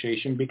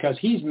Association because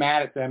he's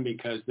mad at them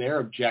because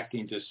they're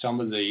objecting to some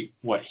of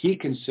what he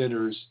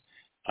considers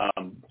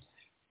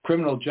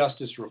criminal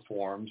justice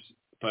reforms,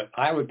 but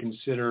I would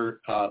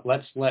consider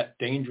let's let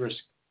dangerous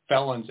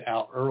felons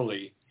out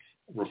early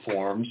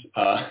reforms.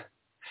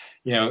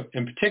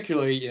 And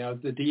particularly,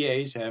 the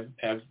DAs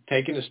have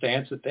taken a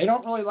stance that they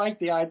don't really like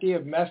the idea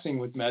of messing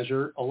with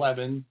Measure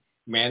 11,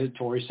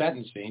 mandatory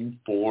sentencing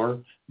for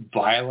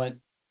violent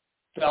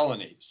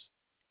felonies,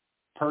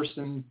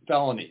 person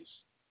felonies.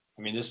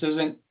 I mean, this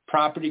isn't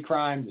property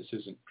crime. This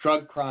isn't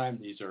drug crime.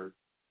 These are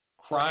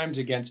crimes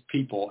against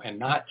people, and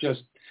not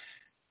just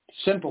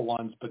simple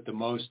ones, but the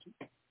most,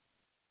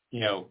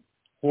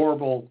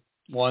 horrible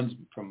ones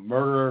from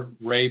murder,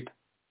 rape,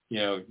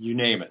 you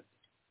name it.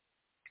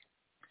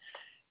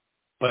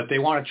 But they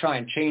want to try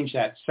and change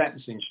that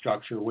sentencing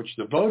structure, which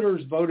the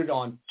voters voted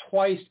on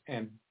twice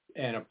and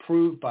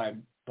approved by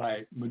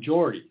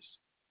majorities.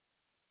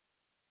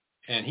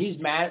 And he's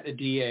mad at the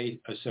DA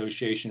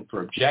Association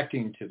for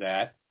objecting to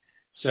that.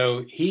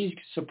 So he's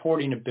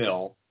supporting a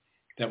bill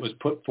that was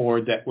put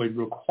forward that would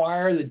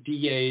require the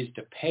DAs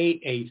to pay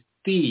a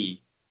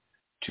fee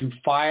to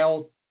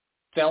file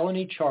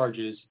felony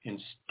charges in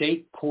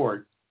state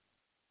court.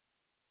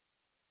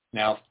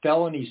 Now,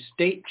 felony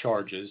state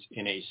charges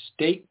in a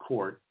state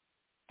court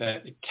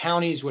that the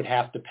counties would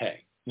have to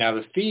pay. Now,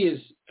 the fee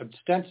is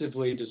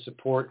ostensibly to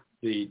support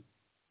the,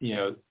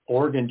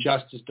 Oregon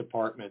Justice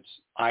Department's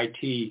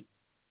IT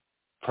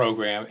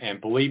program,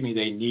 and believe me,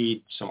 they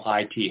need some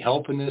IT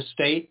help in this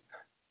state.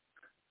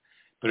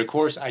 But of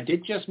course, I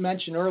did just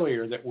mention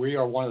earlier that we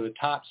are one of the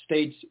top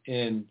states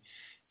in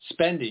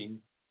spending,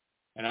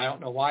 and I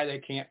don't know why they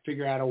can't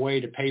figure out a way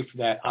to pay for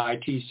that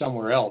IT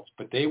somewhere else,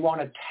 but they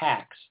want to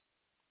tax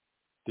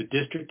the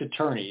district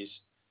attorneys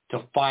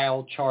to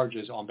file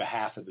charges on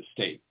behalf of the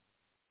state.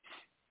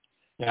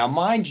 Now,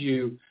 mind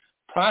you,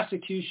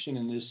 prosecution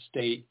in this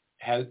state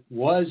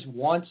was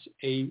once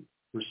a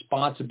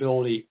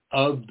responsibility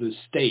of the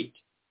state,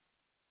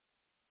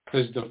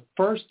 because the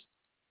first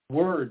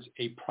words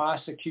a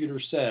prosecutor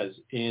says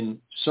in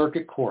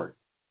circuit court,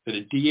 that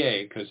a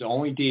DA, because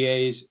only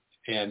DAs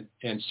and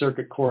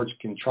circuit courts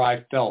can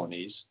try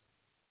felonies,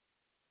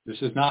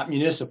 this is not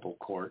municipal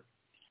court,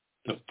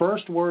 the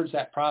first words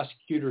that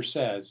prosecutor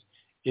says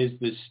is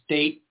the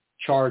state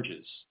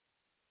charges,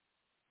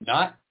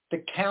 not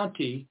the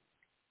county,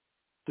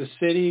 the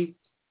city,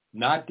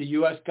 not the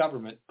U.S.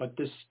 government, but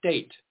the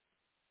state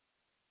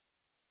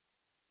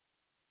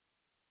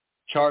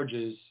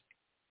charges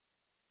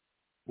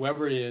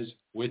whoever it is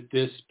with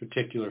this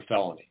particular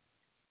felony.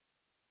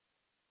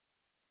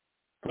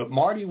 But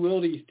Marty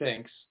Wilde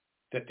thinks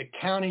that the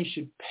county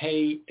should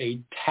pay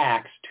a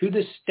tax to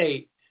the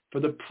state for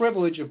the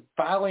privilege of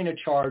filing a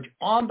charge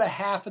on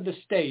behalf of the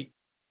state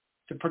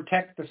to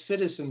protect the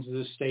citizens of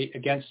the state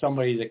against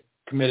somebody that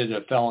committed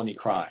a felony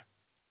crime.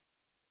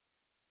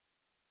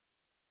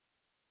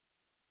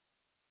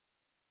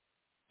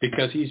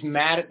 because he's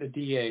mad at the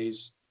DAs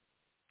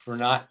for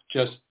not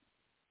just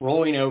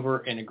rolling over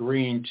and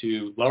agreeing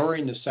to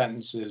lowering the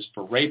sentences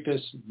for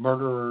rapists,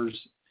 murderers,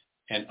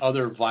 and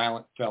other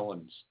violent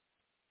felons.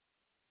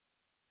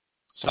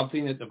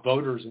 Something that the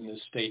voters in this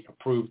state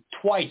approved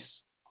twice.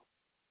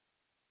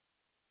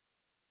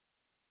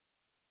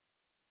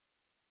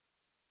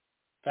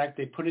 In fact,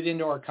 they put it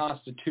into our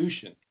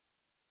Constitution.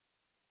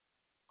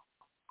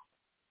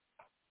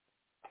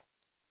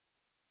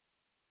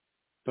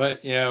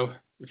 But, you know,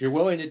 if you're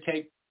willing to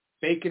take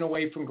bacon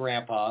away from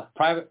grandpa,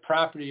 private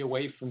property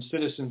away from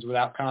citizens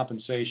without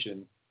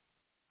compensation,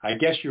 I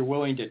guess you're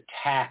willing to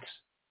tax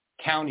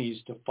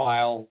counties to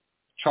file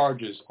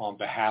charges on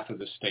behalf of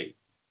the state.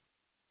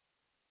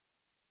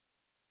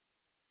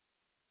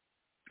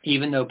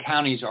 Even though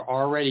counties are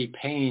already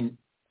paying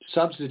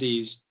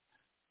subsidies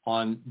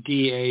on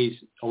DAs,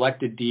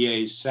 elected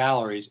DAs'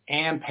 salaries,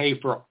 and pay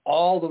for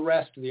all the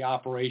rest of the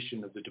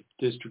operation of the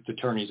district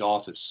attorney's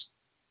office.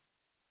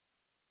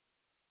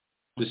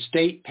 The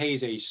state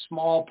pays a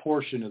small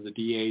portion of the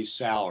DA's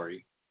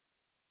salary,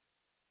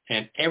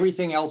 and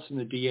everything else in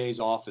the DA's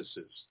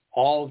offices,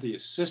 all the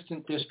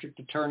assistant district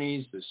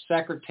attorneys, the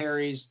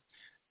secretaries,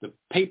 the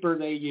paper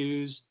they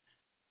use,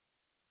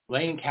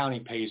 Lane County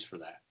pays for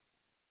that.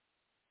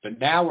 But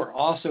now we're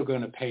also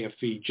going to pay a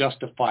fee just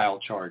to file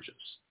charges.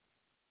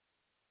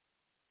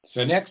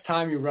 So next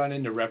time you run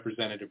into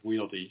Representative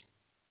Wieldy,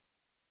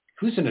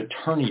 who's an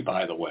attorney,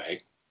 by the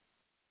way,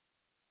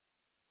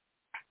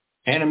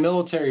 and a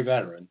military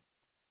veteran,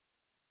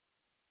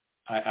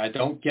 I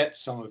don't get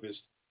some of his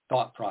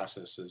thought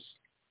processes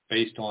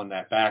based on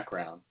that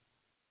background.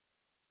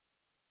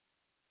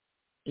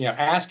 You know,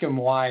 ask him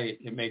why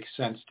it makes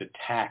sense to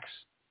tax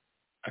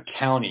a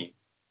county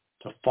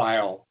to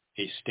file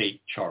a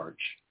state charge.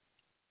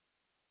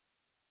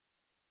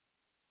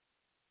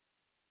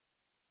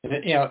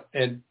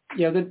 And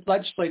the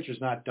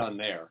legislature's not done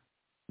there.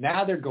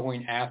 Now they're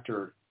going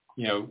after,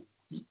 you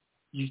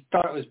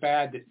thought it was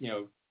bad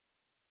that,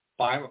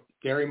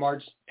 Dairy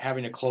Mart's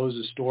having to close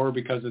the store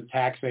because of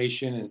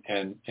taxation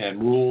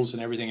and rules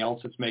and everything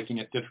else that's making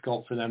it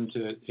difficult for them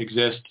to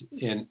exist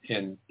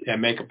and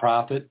make a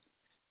profit.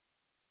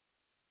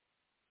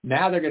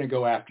 Now they're going to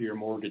go after your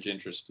mortgage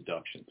interest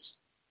deductions.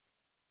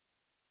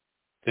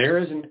 There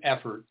is an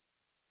effort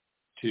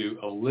to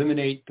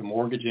eliminate the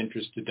mortgage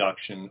interest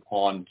deduction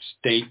on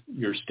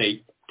your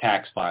state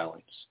tax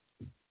filings.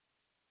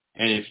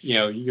 And if,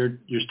 your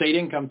state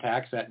income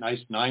tax, that nice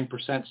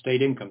 9%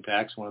 state income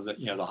tax, one of the,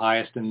 the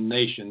highest in the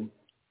nation,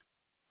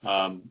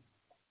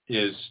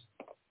 is,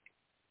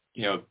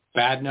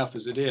 bad enough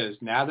as it is,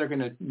 now they're going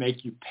to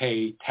make you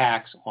pay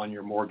tax on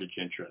your mortgage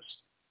interest.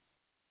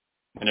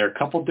 And there are a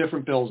couple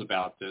different bills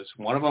about this.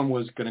 One of them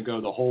was going to go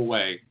the whole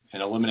way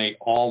and eliminate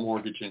all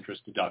mortgage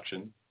interest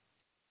deduction.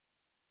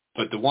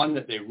 But the one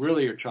that they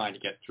really are trying to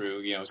get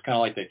through, it's kind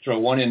of like they throw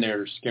one in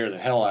there to scare the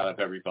hell out of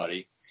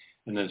everybody.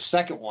 And then the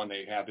second one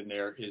they have in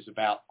there is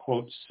about,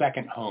 quote,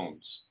 second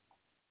homes.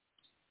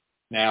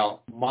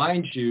 Now,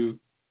 mind you,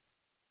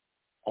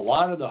 a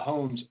lot of the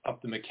homes up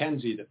the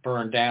McKenzie that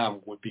burned down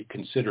would be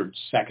considered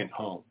second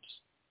homes.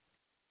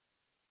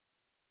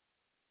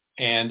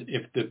 And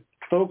if the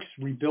folks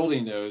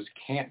rebuilding those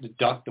can't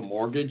deduct the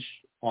mortgage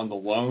on the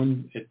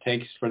loan it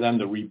takes for them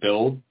to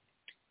rebuild,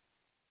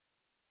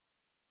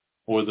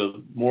 or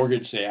the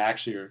mortgage they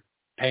actually are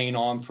paying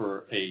on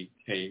for a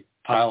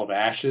pile of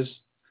ashes,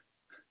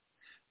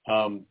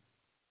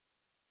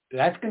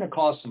 that's going to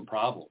cause some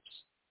problems.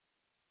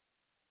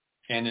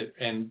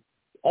 And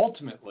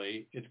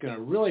ultimately, it's going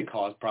to really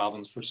cause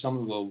problems for some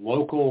of the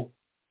local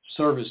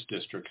service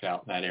districts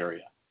out in that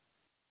area.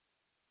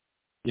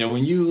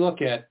 When you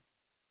look at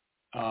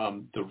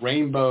the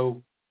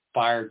Rainbow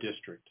Fire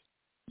District,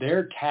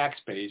 their tax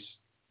base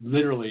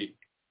literally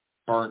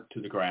burnt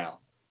to the ground.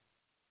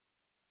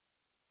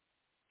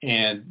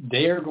 And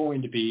they are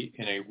going to be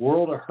in a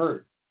world of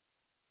hurt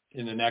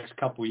in the next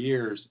couple of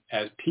years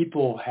as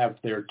people have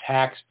their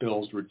tax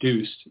bills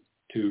reduced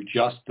to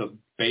just the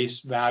base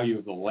value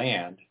of the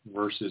land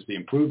versus the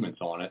improvements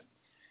on it.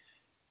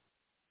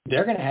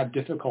 They're going to have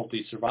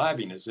difficulty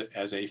surviving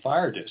as a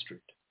fire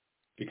district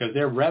because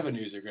their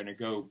revenues are going to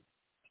go,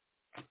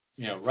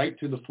 right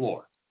through the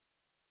floor.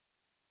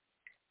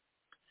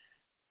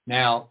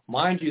 Now,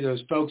 mind you,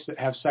 those folks that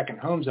have second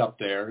homes up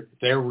there,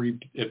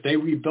 if they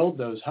rebuild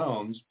those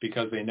homes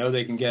because they know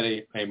they can get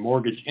a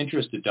mortgage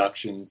interest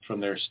deduction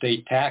from their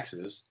state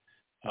taxes,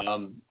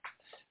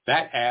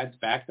 that adds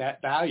back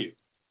that value.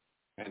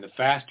 And the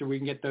faster we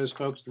can get those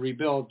folks to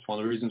rebuild, it's one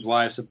of the reasons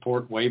why I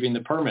support waiving the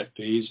permit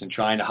fees and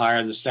trying to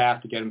hire the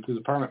staff to get them through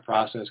the permit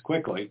process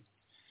quickly,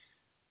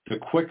 the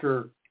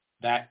quicker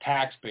that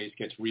tax base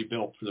gets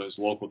rebuilt for those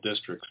local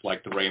districts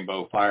like the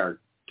Rainbow Fire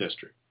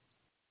District.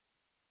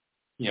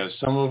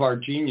 Some of our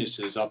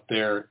geniuses up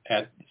there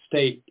at the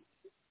state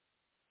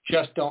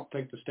just don't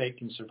think the state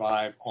can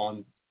survive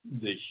on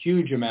the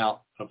huge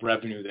amount of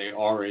revenue they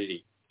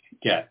already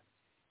get.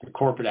 The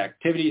corporate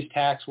activities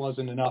tax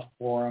wasn't enough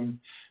for them.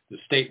 The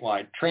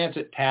statewide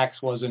transit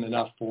tax wasn't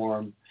enough for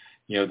them.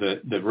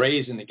 the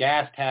raise in the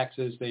gas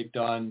taxes they've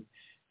done,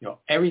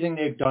 everything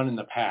they've done in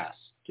the past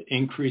to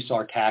increase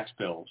our tax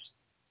bills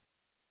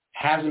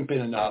hasn't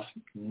been enough.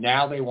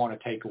 Now they want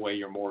to take away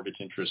your mortgage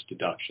interest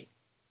deduction.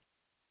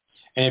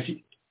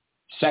 And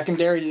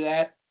secondary to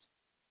that,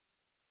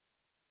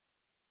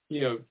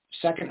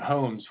 second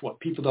homes, what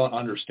people don't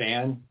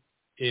understand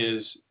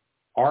is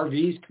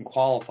RVs can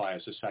qualify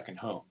as a second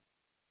home.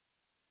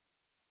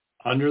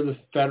 Under the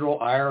federal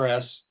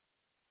IRS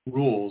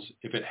rules,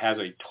 if it has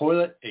a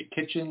toilet, a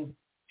kitchen,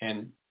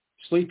 and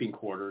sleeping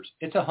quarters,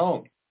 it's a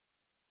home.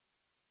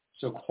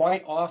 So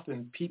quite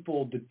often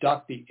people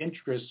deduct the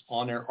interest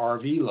on their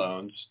RV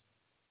loans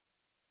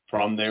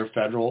from their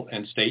federal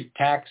and state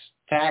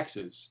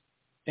taxes,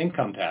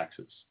 income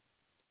taxes.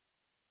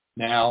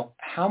 Now,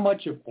 how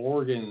much of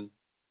Oregon's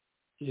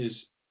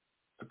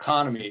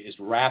economy is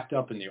wrapped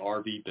up in the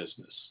RV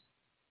business?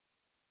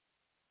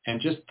 And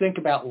just think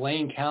about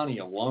Lane County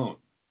alone,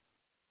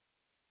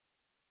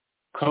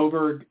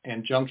 Coburg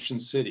and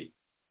Junction City.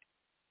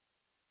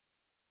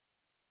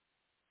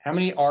 How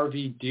many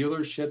RV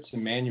dealerships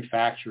and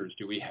manufacturers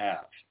do we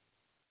have?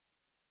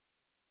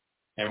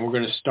 And we're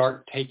going to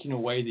start taking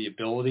away the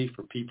ability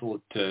for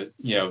people to,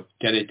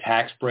 get a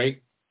tax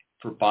break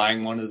for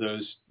buying one of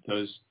those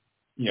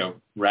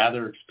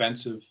rather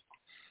expensive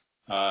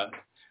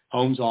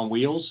homes on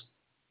wheels.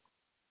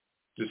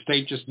 The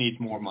state just needs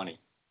more money.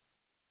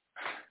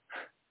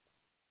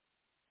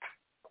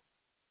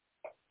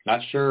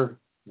 Not sure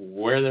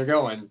where they're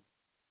going,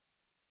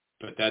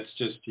 but that's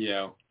just,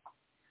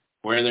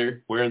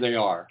 where they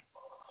are.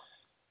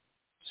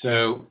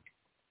 So,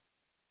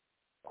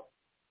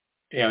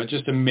 it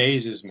just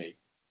amazes me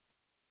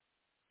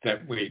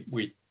that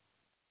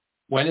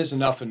when is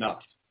enough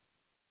enough?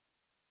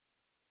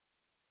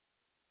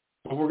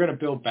 But we're going to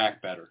build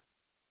back better.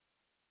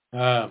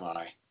 Oh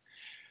my.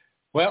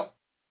 Well,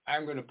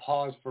 I'm going to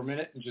pause for a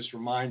minute and just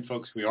remind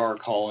folks we are a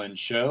call-in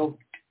show.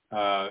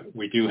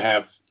 We do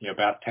have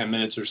about 10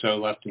 minutes or so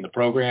left in the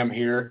program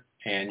here,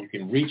 and you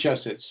can reach us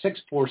at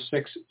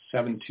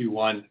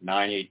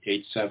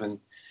 646-721-9887.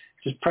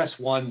 Just press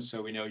 1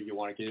 so we know you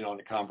want to get in on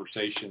the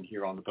conversation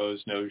here on the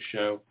Boze Noze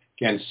Show.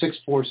 Again,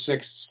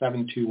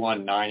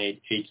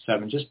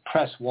 646-721-9887. Just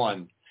press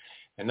 1,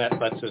 and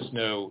that lets us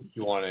know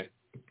you want to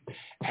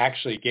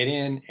actually get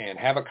in and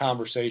have a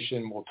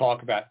conversation. We'll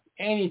talk about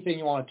anything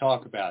you want to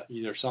talk about,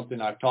 either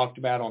something I've talked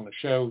about on the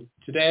show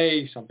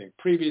today, something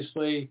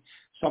previously,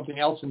 something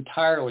else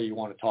entirely you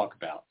want to talk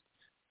about.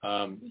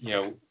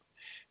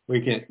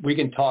 We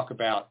can talk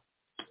about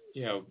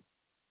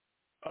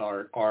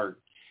our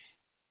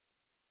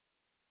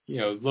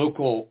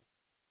local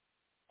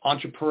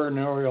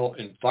entrepreneurial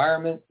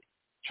environment.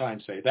 Try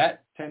and say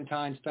that 10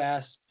 times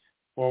fast,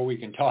 or we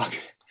can talk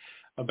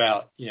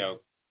about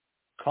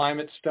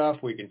climate stuff.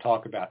 We can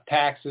talk about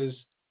taxes,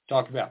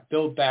 talk about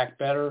Build Back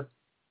Better,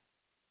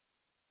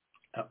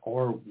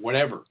 or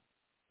whatever.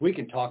 We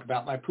can talk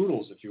about my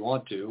poodles if you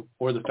want to,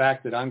 or the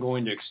fact that I'm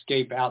going to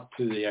escape out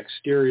to the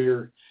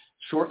exterior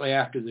shortly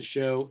after the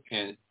show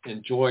and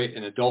enjoy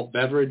an adult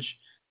beverage.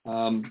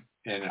 And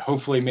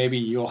hopefully maybe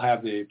you'll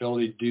have the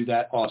ability to do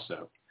that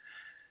also.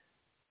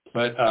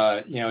 But,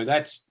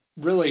 that's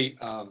really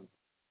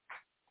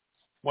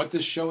what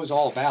this show is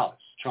all about, is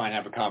try and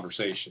have a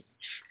conversation.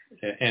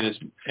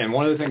 And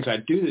one of the things I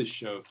do this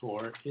show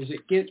for is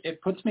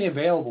it puts me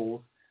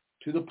available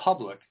to the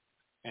public,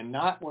 and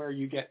not where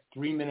you get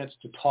 3 minutes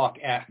to talk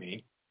at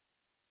me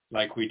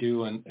like we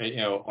do in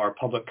our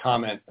public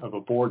comment of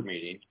a board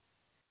meeting.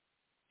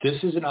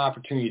 This is an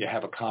opportunity to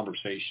have a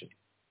conversation.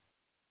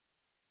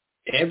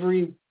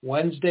 Every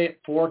Wednesday at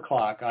 4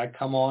 o'clock, I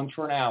come on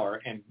for an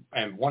hour,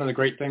 and one of the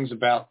great things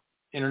about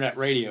internet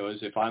radio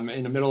is if I'm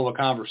in the middle of a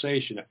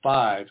conversation at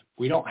 5,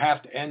 we don't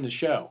have to end the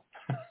show.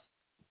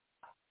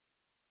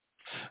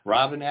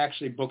 Robin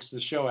actually books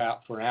the show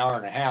out for an hour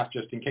and a half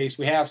just in case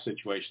we have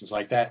situations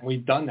like that, and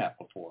we've done that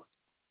before,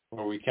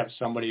 where we kept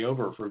somebody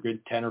over for a good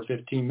 10 or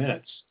 15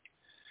 minutes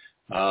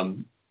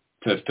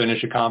to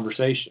finish a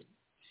conversation.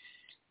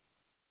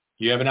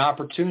 You have an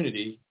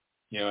opportunity,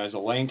 as a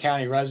Lane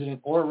County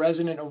resident or a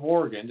resident of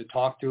Oregon, to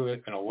talk to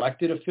an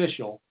elected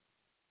official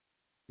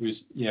who's,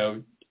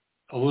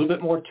 a little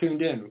bit more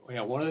tuned in.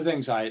 One of the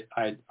things I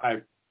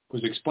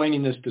was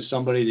explaining this to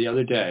somebody the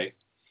other day,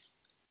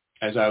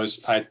 as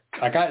I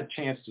got a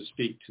chance to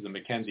speak to the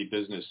Mackenzie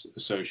Business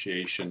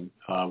Association,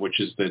 which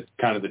is the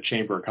kind of the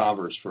Chamber of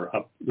Commerce for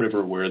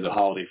upriver where the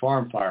Holiday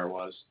Farm fire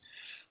was.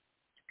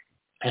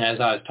 And as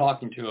I was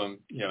talking to them,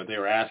 they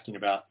were asking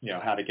about,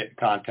 how to get in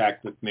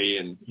contact with me,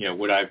 and,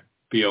 would I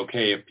be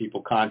okay if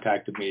people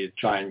contacted me to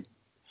try and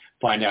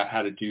find out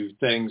how to do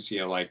things,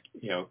 how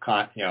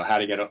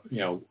to get,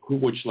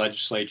 which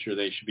legislature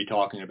they should be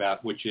talking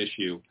about, which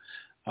issue.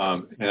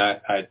 And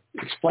I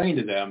explained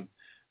to them,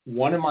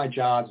 one of my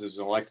jobs as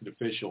an elected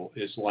official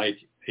is like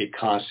a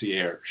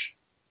concierge.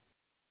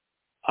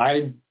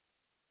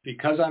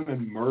 Because I'm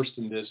immersed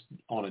in this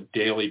on a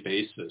daily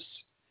basis,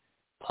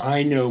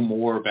 I know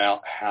more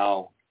about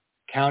how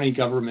county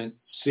government,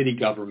 city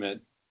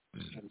government,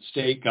 and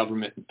state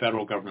government and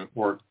federal government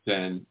work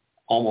than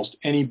almost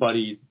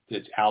anybody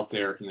that's out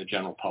there in the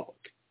general public.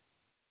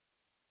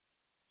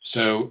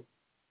 So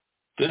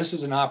this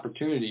is an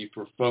opportunity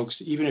for folks,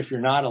 even if you're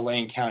not a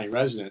Lane County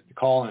resident, to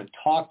call in and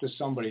talk to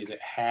somebody that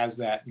has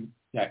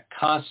that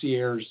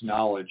concierge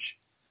knowledge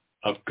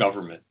of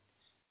government.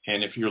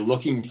 And if you're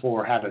looking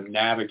for how to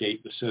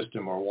navigate the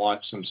system or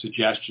want some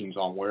suggestions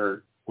on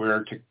where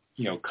to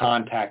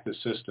contact the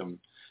system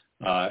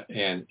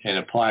and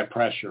apply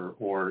pressure,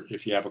 or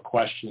if you have a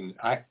question,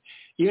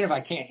 even if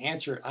I can't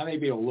answer it, I may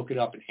be able to look it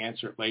up and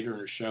answer it later in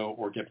the show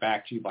or get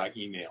back to you by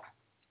email.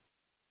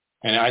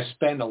 And I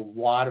spend a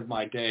lot of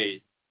my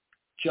day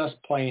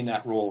just playing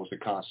that role as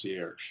a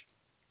concierge,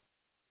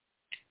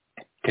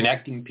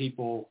 connecting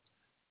people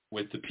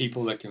with the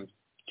people that can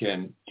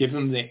give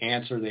them the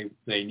answer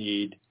they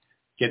need,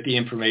 get the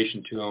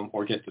information to them,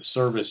 or get the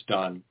service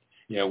done.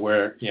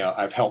 Where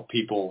I've helped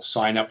people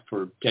sign up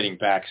for getting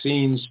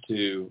vaccines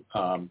to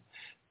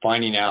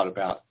finding out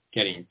about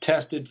getting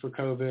tested for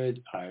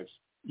COVID. I've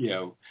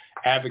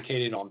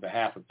advocated on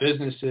behalf of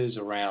businesses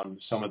around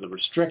some of the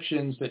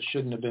restrictions that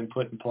shouldn't have been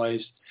put in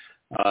place.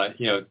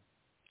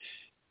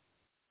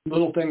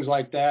 Little things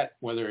like that,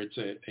 whether it's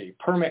a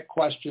permit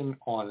question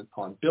on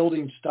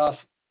building stuff,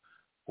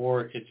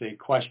 or it's a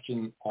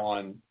question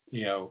on,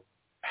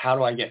 how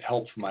do I get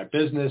help for my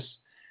business?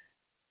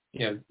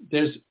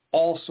 There's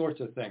all sorts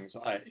of things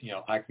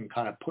I can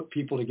kind of put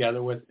people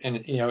together with.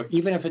 And,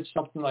 even if it's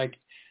something like,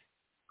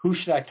 who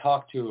should I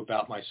talk to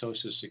about my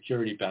Social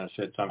Security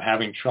benefits? I'm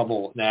having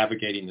trouble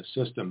navigating the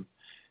system.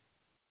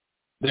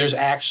 There's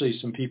actually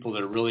some people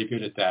that are really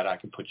good at that I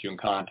can put you in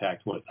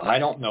contact with. I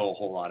don't know a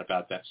whole lot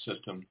about that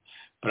system,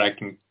 but I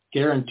can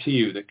guarantee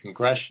you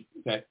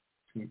that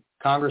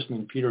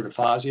Congressman Peter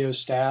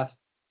DeFazio's staff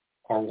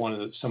are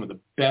some of the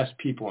best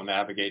people in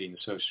navigating the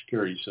Social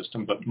Security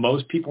system, but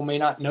most people may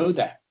not know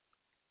that.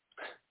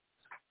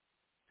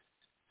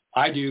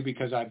 I do,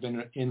 because I've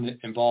been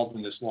involved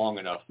in this long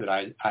enough that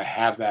I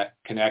have that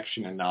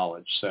connection and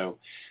knowledge. So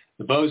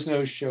the Bo's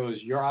Nose Show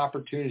is your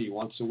opportunity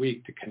once a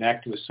week to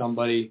connect with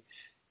somebody,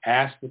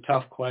 ask the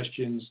tough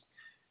questions,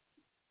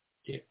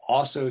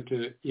 also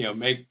to,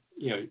 make,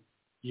 I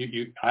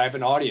have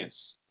an audience.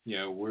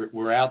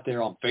 We're out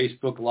there on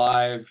Facebook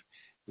Live.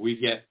 We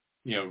get,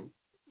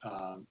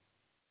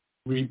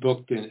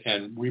 rebooked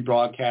and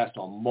rebroadcast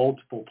on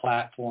multiple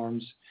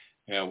platforms.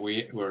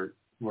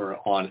 We're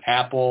on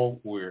Apple,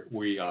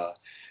 we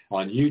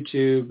on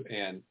YouTube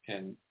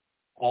and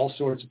all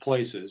sorts of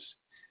places.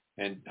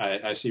 And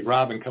I see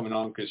Robin coming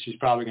on because she's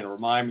probably going to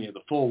remind me of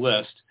the full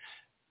list.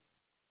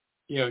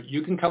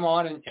 You can come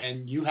on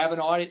and you have an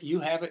audience.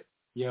 You have it.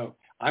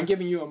 I'm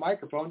giving you a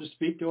microphone to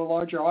speak to a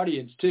larger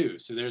audience too.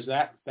 So there's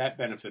that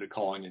benefit of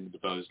calling into the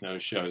Bo's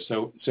Nose Show.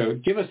 So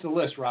give us the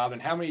list, Robin.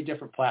 How many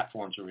different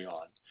platforms are we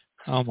on?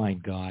 Oh my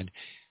God,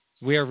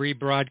 we are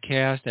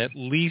rebroadcast at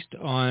least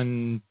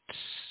on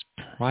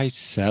probably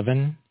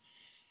 7,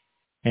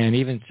 and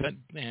even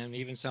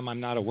some I'm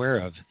not aware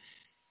of.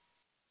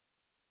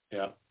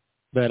 Yeah.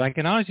 But I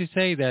can honestly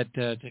say that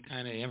to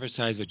kind of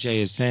emphasize what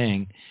Jay is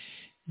saying,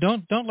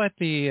 don't let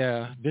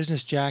the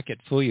business jacket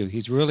fool you.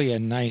 He's really a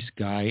nice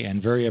guy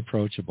and very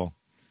approachable.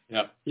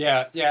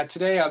 Yeah.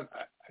 Today,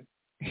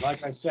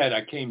 like I said,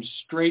 I came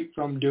straight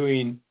from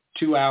doing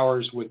 2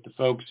 hours with the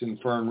folks in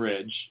Fern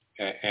Ridge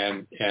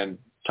and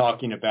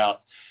talking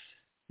about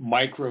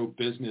micro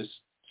business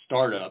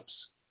startups.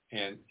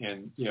 And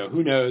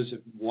who knows if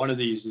one of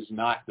these is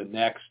not the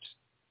next,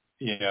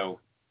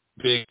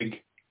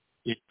 big,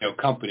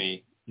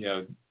 company.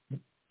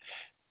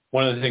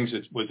 One of the things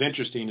that was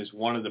interesting is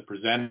one of the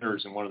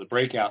presenters in one of the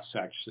breakout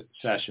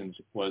sessions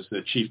was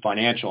the chief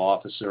financial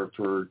officer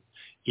for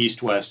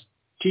East West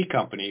Tea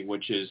Company,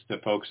 which is the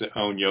folks that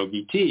own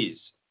Yogi Teas.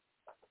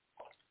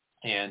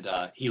 And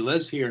he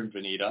lives here in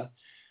Veneta.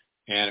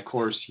 And, of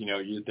course,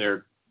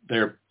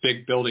 their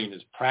big building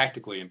is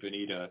practically in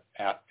Veneta,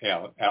 out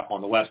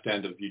on the west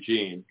end of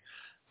Eugene.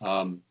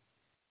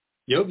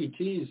 Yogi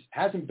Teas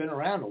hasn't been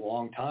around a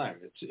long time.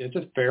 It's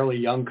a fairly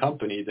young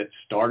company that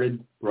started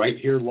right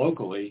here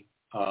locally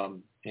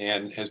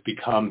and has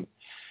become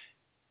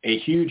a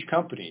huge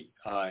company.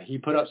 He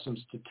put up some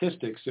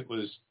statistics. It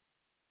was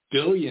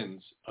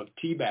billions of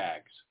tea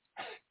bags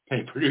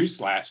they produced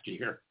last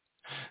year.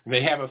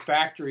 They have a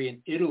factory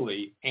in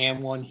Italy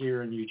and one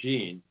here in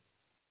Eugene.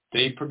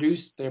 They produce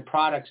their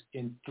products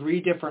in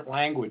 3 different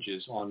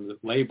languages on the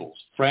labels,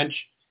 French,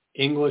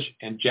 English,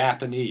 and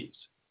Japanese,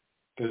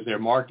 because their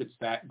market's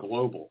that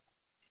global.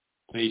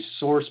 They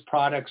source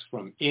products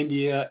from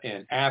India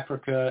and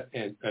Africa,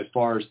 and as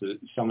far as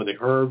some of the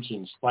herbs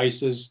and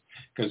spices,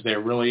 because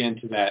they're really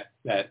into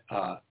that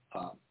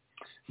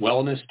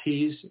wellness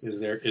teas is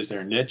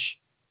their niche.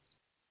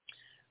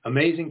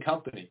 Amazing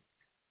company.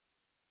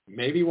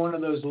 Maybe one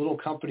of those little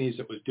companies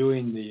that was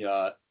doing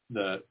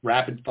the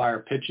rapid fire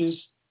pitches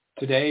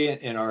today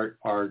in our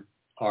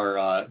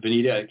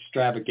Veneta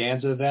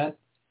Extravaganza event,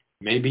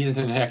 maybe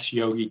the next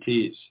Yogi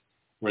Teas,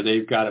 where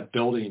they've got a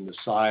building the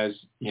size,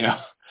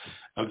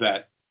 of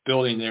that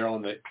building there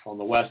on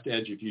the west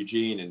edge of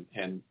Eugene,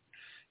 and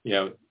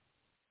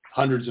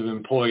hundreds of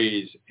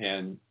employees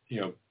and,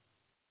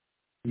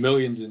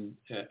 millions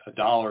of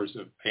dollars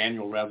of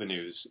annual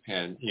revenues.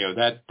 And,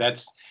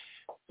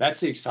 that's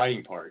the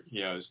exciting part,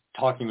 is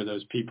talking with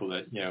those people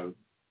that,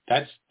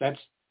 that's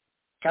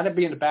got to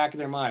be in the back of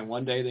their mind.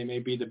 One day they may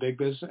be the big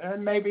business,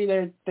 and maybe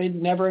they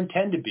never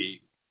intend to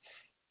be,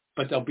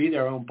 but they'll be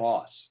their own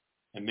boss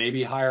and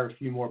maybe hire a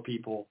few more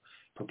people,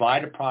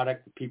 provide a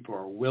product that people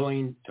are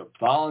willing to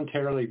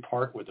voluntarily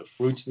part with the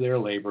fruits of their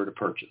labor to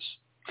purchase.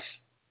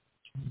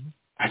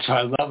 That's what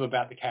I love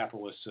about the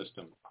capitalist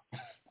system.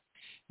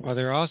 Well,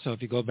 there also,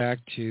 if you go back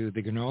to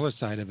the granola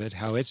side of it,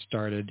 how it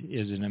started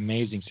is an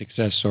amazing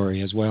success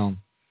story as well.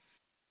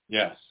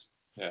 Yes.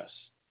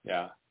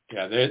 Yeah.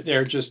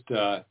 They're just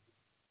a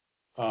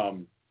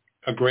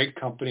great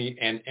company.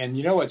 And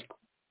you know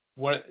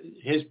what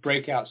his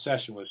breakout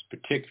session was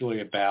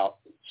particularly about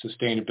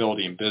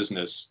sustainability in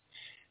business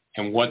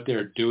and what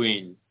they're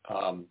doing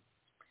on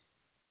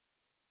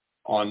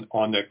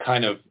the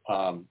kind of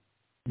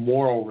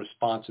moral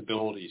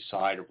responsibility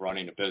side of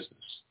running a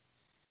business.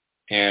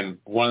 And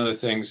one of the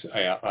things he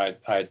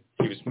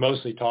was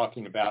mostly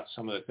talking about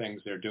some of the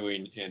things they're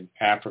doing in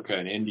Africa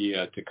and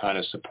India to kind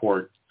of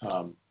support,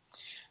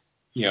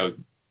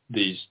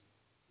 these,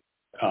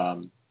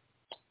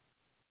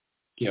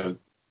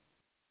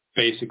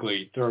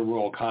 basically third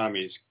world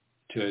economies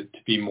to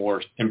be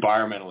more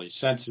environmentally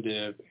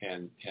sensitive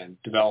and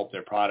develop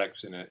their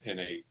products in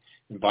a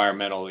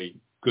environmentally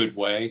good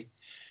way,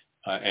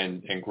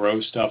 and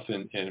grow stuff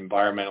in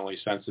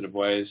environmentally sensitive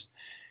ways.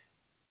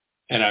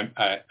 And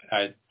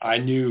I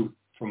knew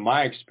from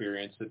my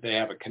experience that they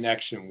have a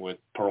connection with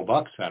Pearl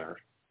Buck Center.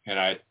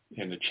 And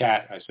in the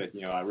chat, I said,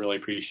 I really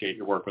appreciate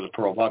your work with the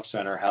Pearl Buck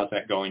Center. How's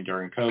that going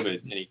during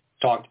COVID? And he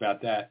talked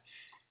about that.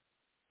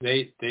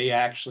 They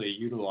actually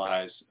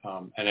utilize,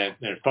 and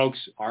if folks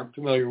aren't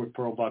familiar with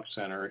Pearl Buck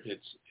Center,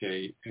 it's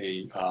a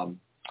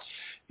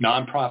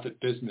nonprofit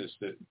business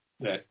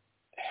that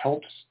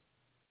helps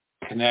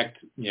connect,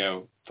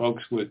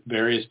 folks with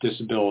various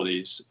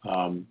disabilities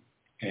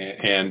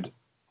and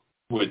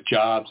with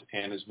jobs,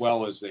 and as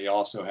well as they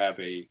also have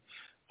a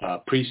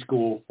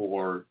preschool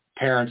for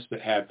parents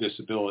that have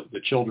disability,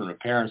 the children of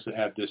parents that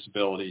have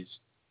disabilities,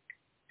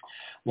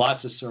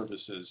 lots of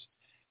services.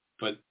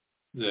 But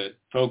the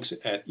folks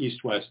at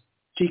East West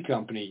Tea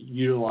Company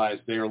utilize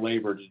their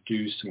labor to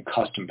do some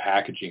custom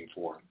packaging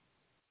for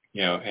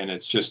them, and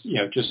it's just,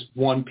 just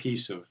one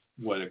piece of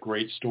what a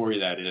great story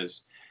that is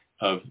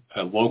of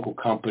a local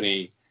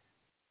company,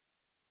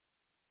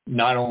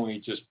 not only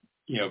just,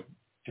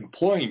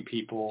 employing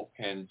people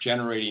and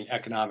generating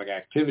economic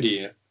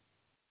activity,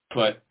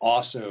 but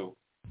also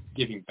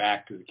giving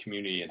back to the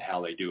community and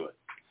how they do it.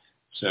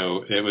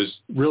 So it was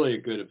really a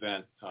good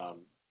event,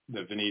 the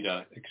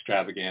Veneta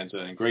extravaganza,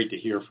 and great to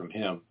hear from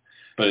him.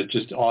 But it's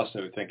just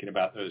also thinking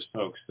about those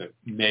folks that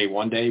may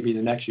one day be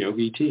the next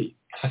Yogi T.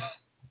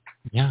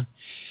 Yeah.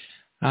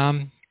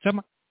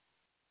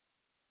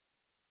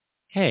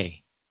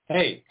 Hey.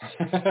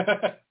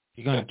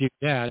 You're going to do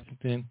that,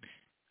 then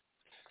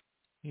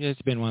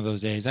it's been one of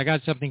those days. I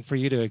got something for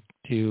you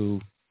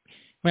to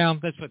well,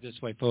 let's put it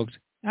this way, folks.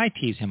 I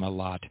tease him a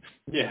lot.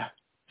 Yeah.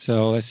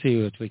 So let's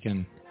see what we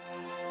can...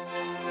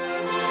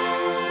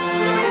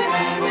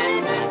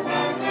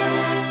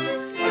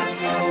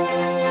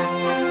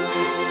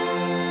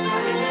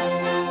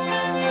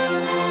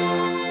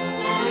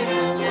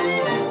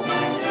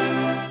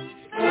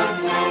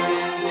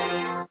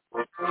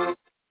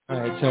 All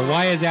right, so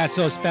why is that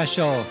so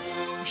special?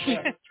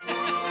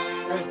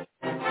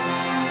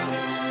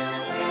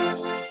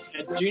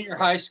 The junior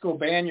high school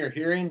band you're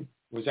hearing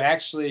was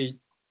actually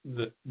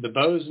the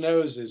Bo's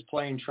Nose is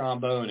playing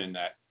trombone in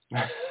that.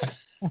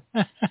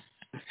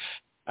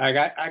 I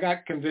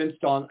got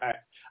convinced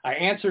I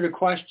answered a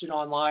question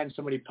online.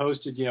 Somebody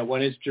posted,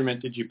 what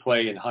instrument did you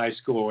play in high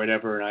school or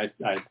whatever, and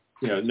I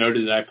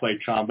noted that I played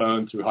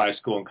trombone through high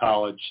school and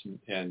college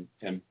and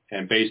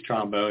bass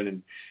trombone.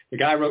 And the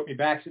guy wrote me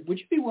back, said, would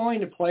you be willing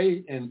to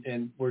play?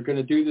 And we're going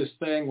to do this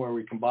thing where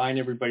we combine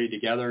everybody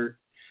together,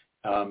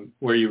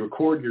 where you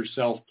record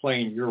yourself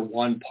playing your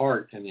one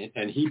part, and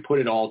he put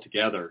it all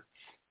together.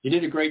 He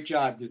did a great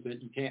job.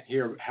 That you can't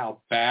hear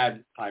how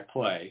bad I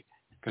play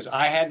because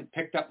I hadn't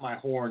picked up my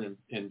horn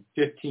in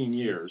 15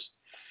 years,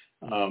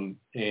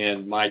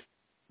 and my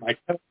was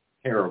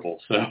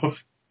terrible. So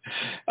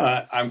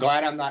I'm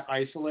glad I'm not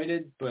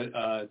isolated, but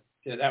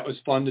that was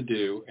fun to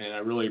do, and I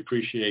really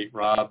appreciate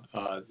Rob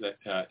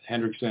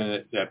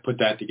Hendrickson that put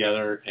that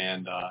together,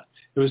 and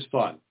it was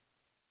fun.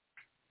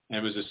 And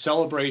it was a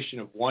celebration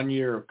of 1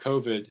 year of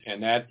COVID,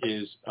 and that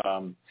is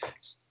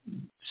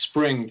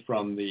Spring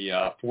from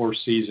the Four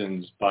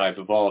Seasons by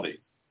Vivaldi.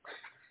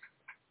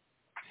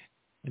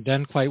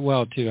 Done quite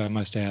well, too, I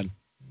must add.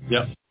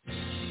 Yep.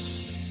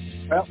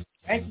 Well,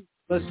 thank you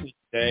for listening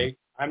today.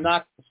 I'm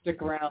not going to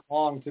stick around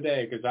long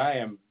today because I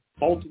am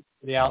bolted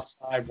to the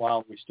outside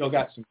while we still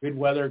got some good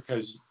weather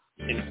because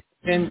you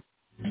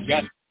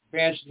got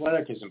expansion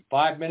weather because in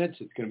 5 minutes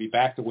it's going to be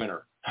back to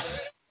winter.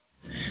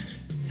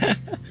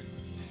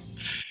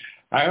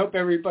 I hope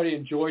everybody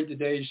enjoyed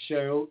today's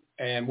show,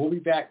 and we'll be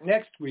back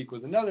next week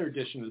with another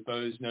edition of the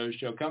Boze Noze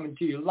Show, coming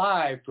to you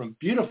live from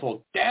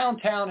beautiful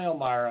downtown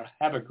Elmira.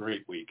 Have a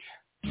great week.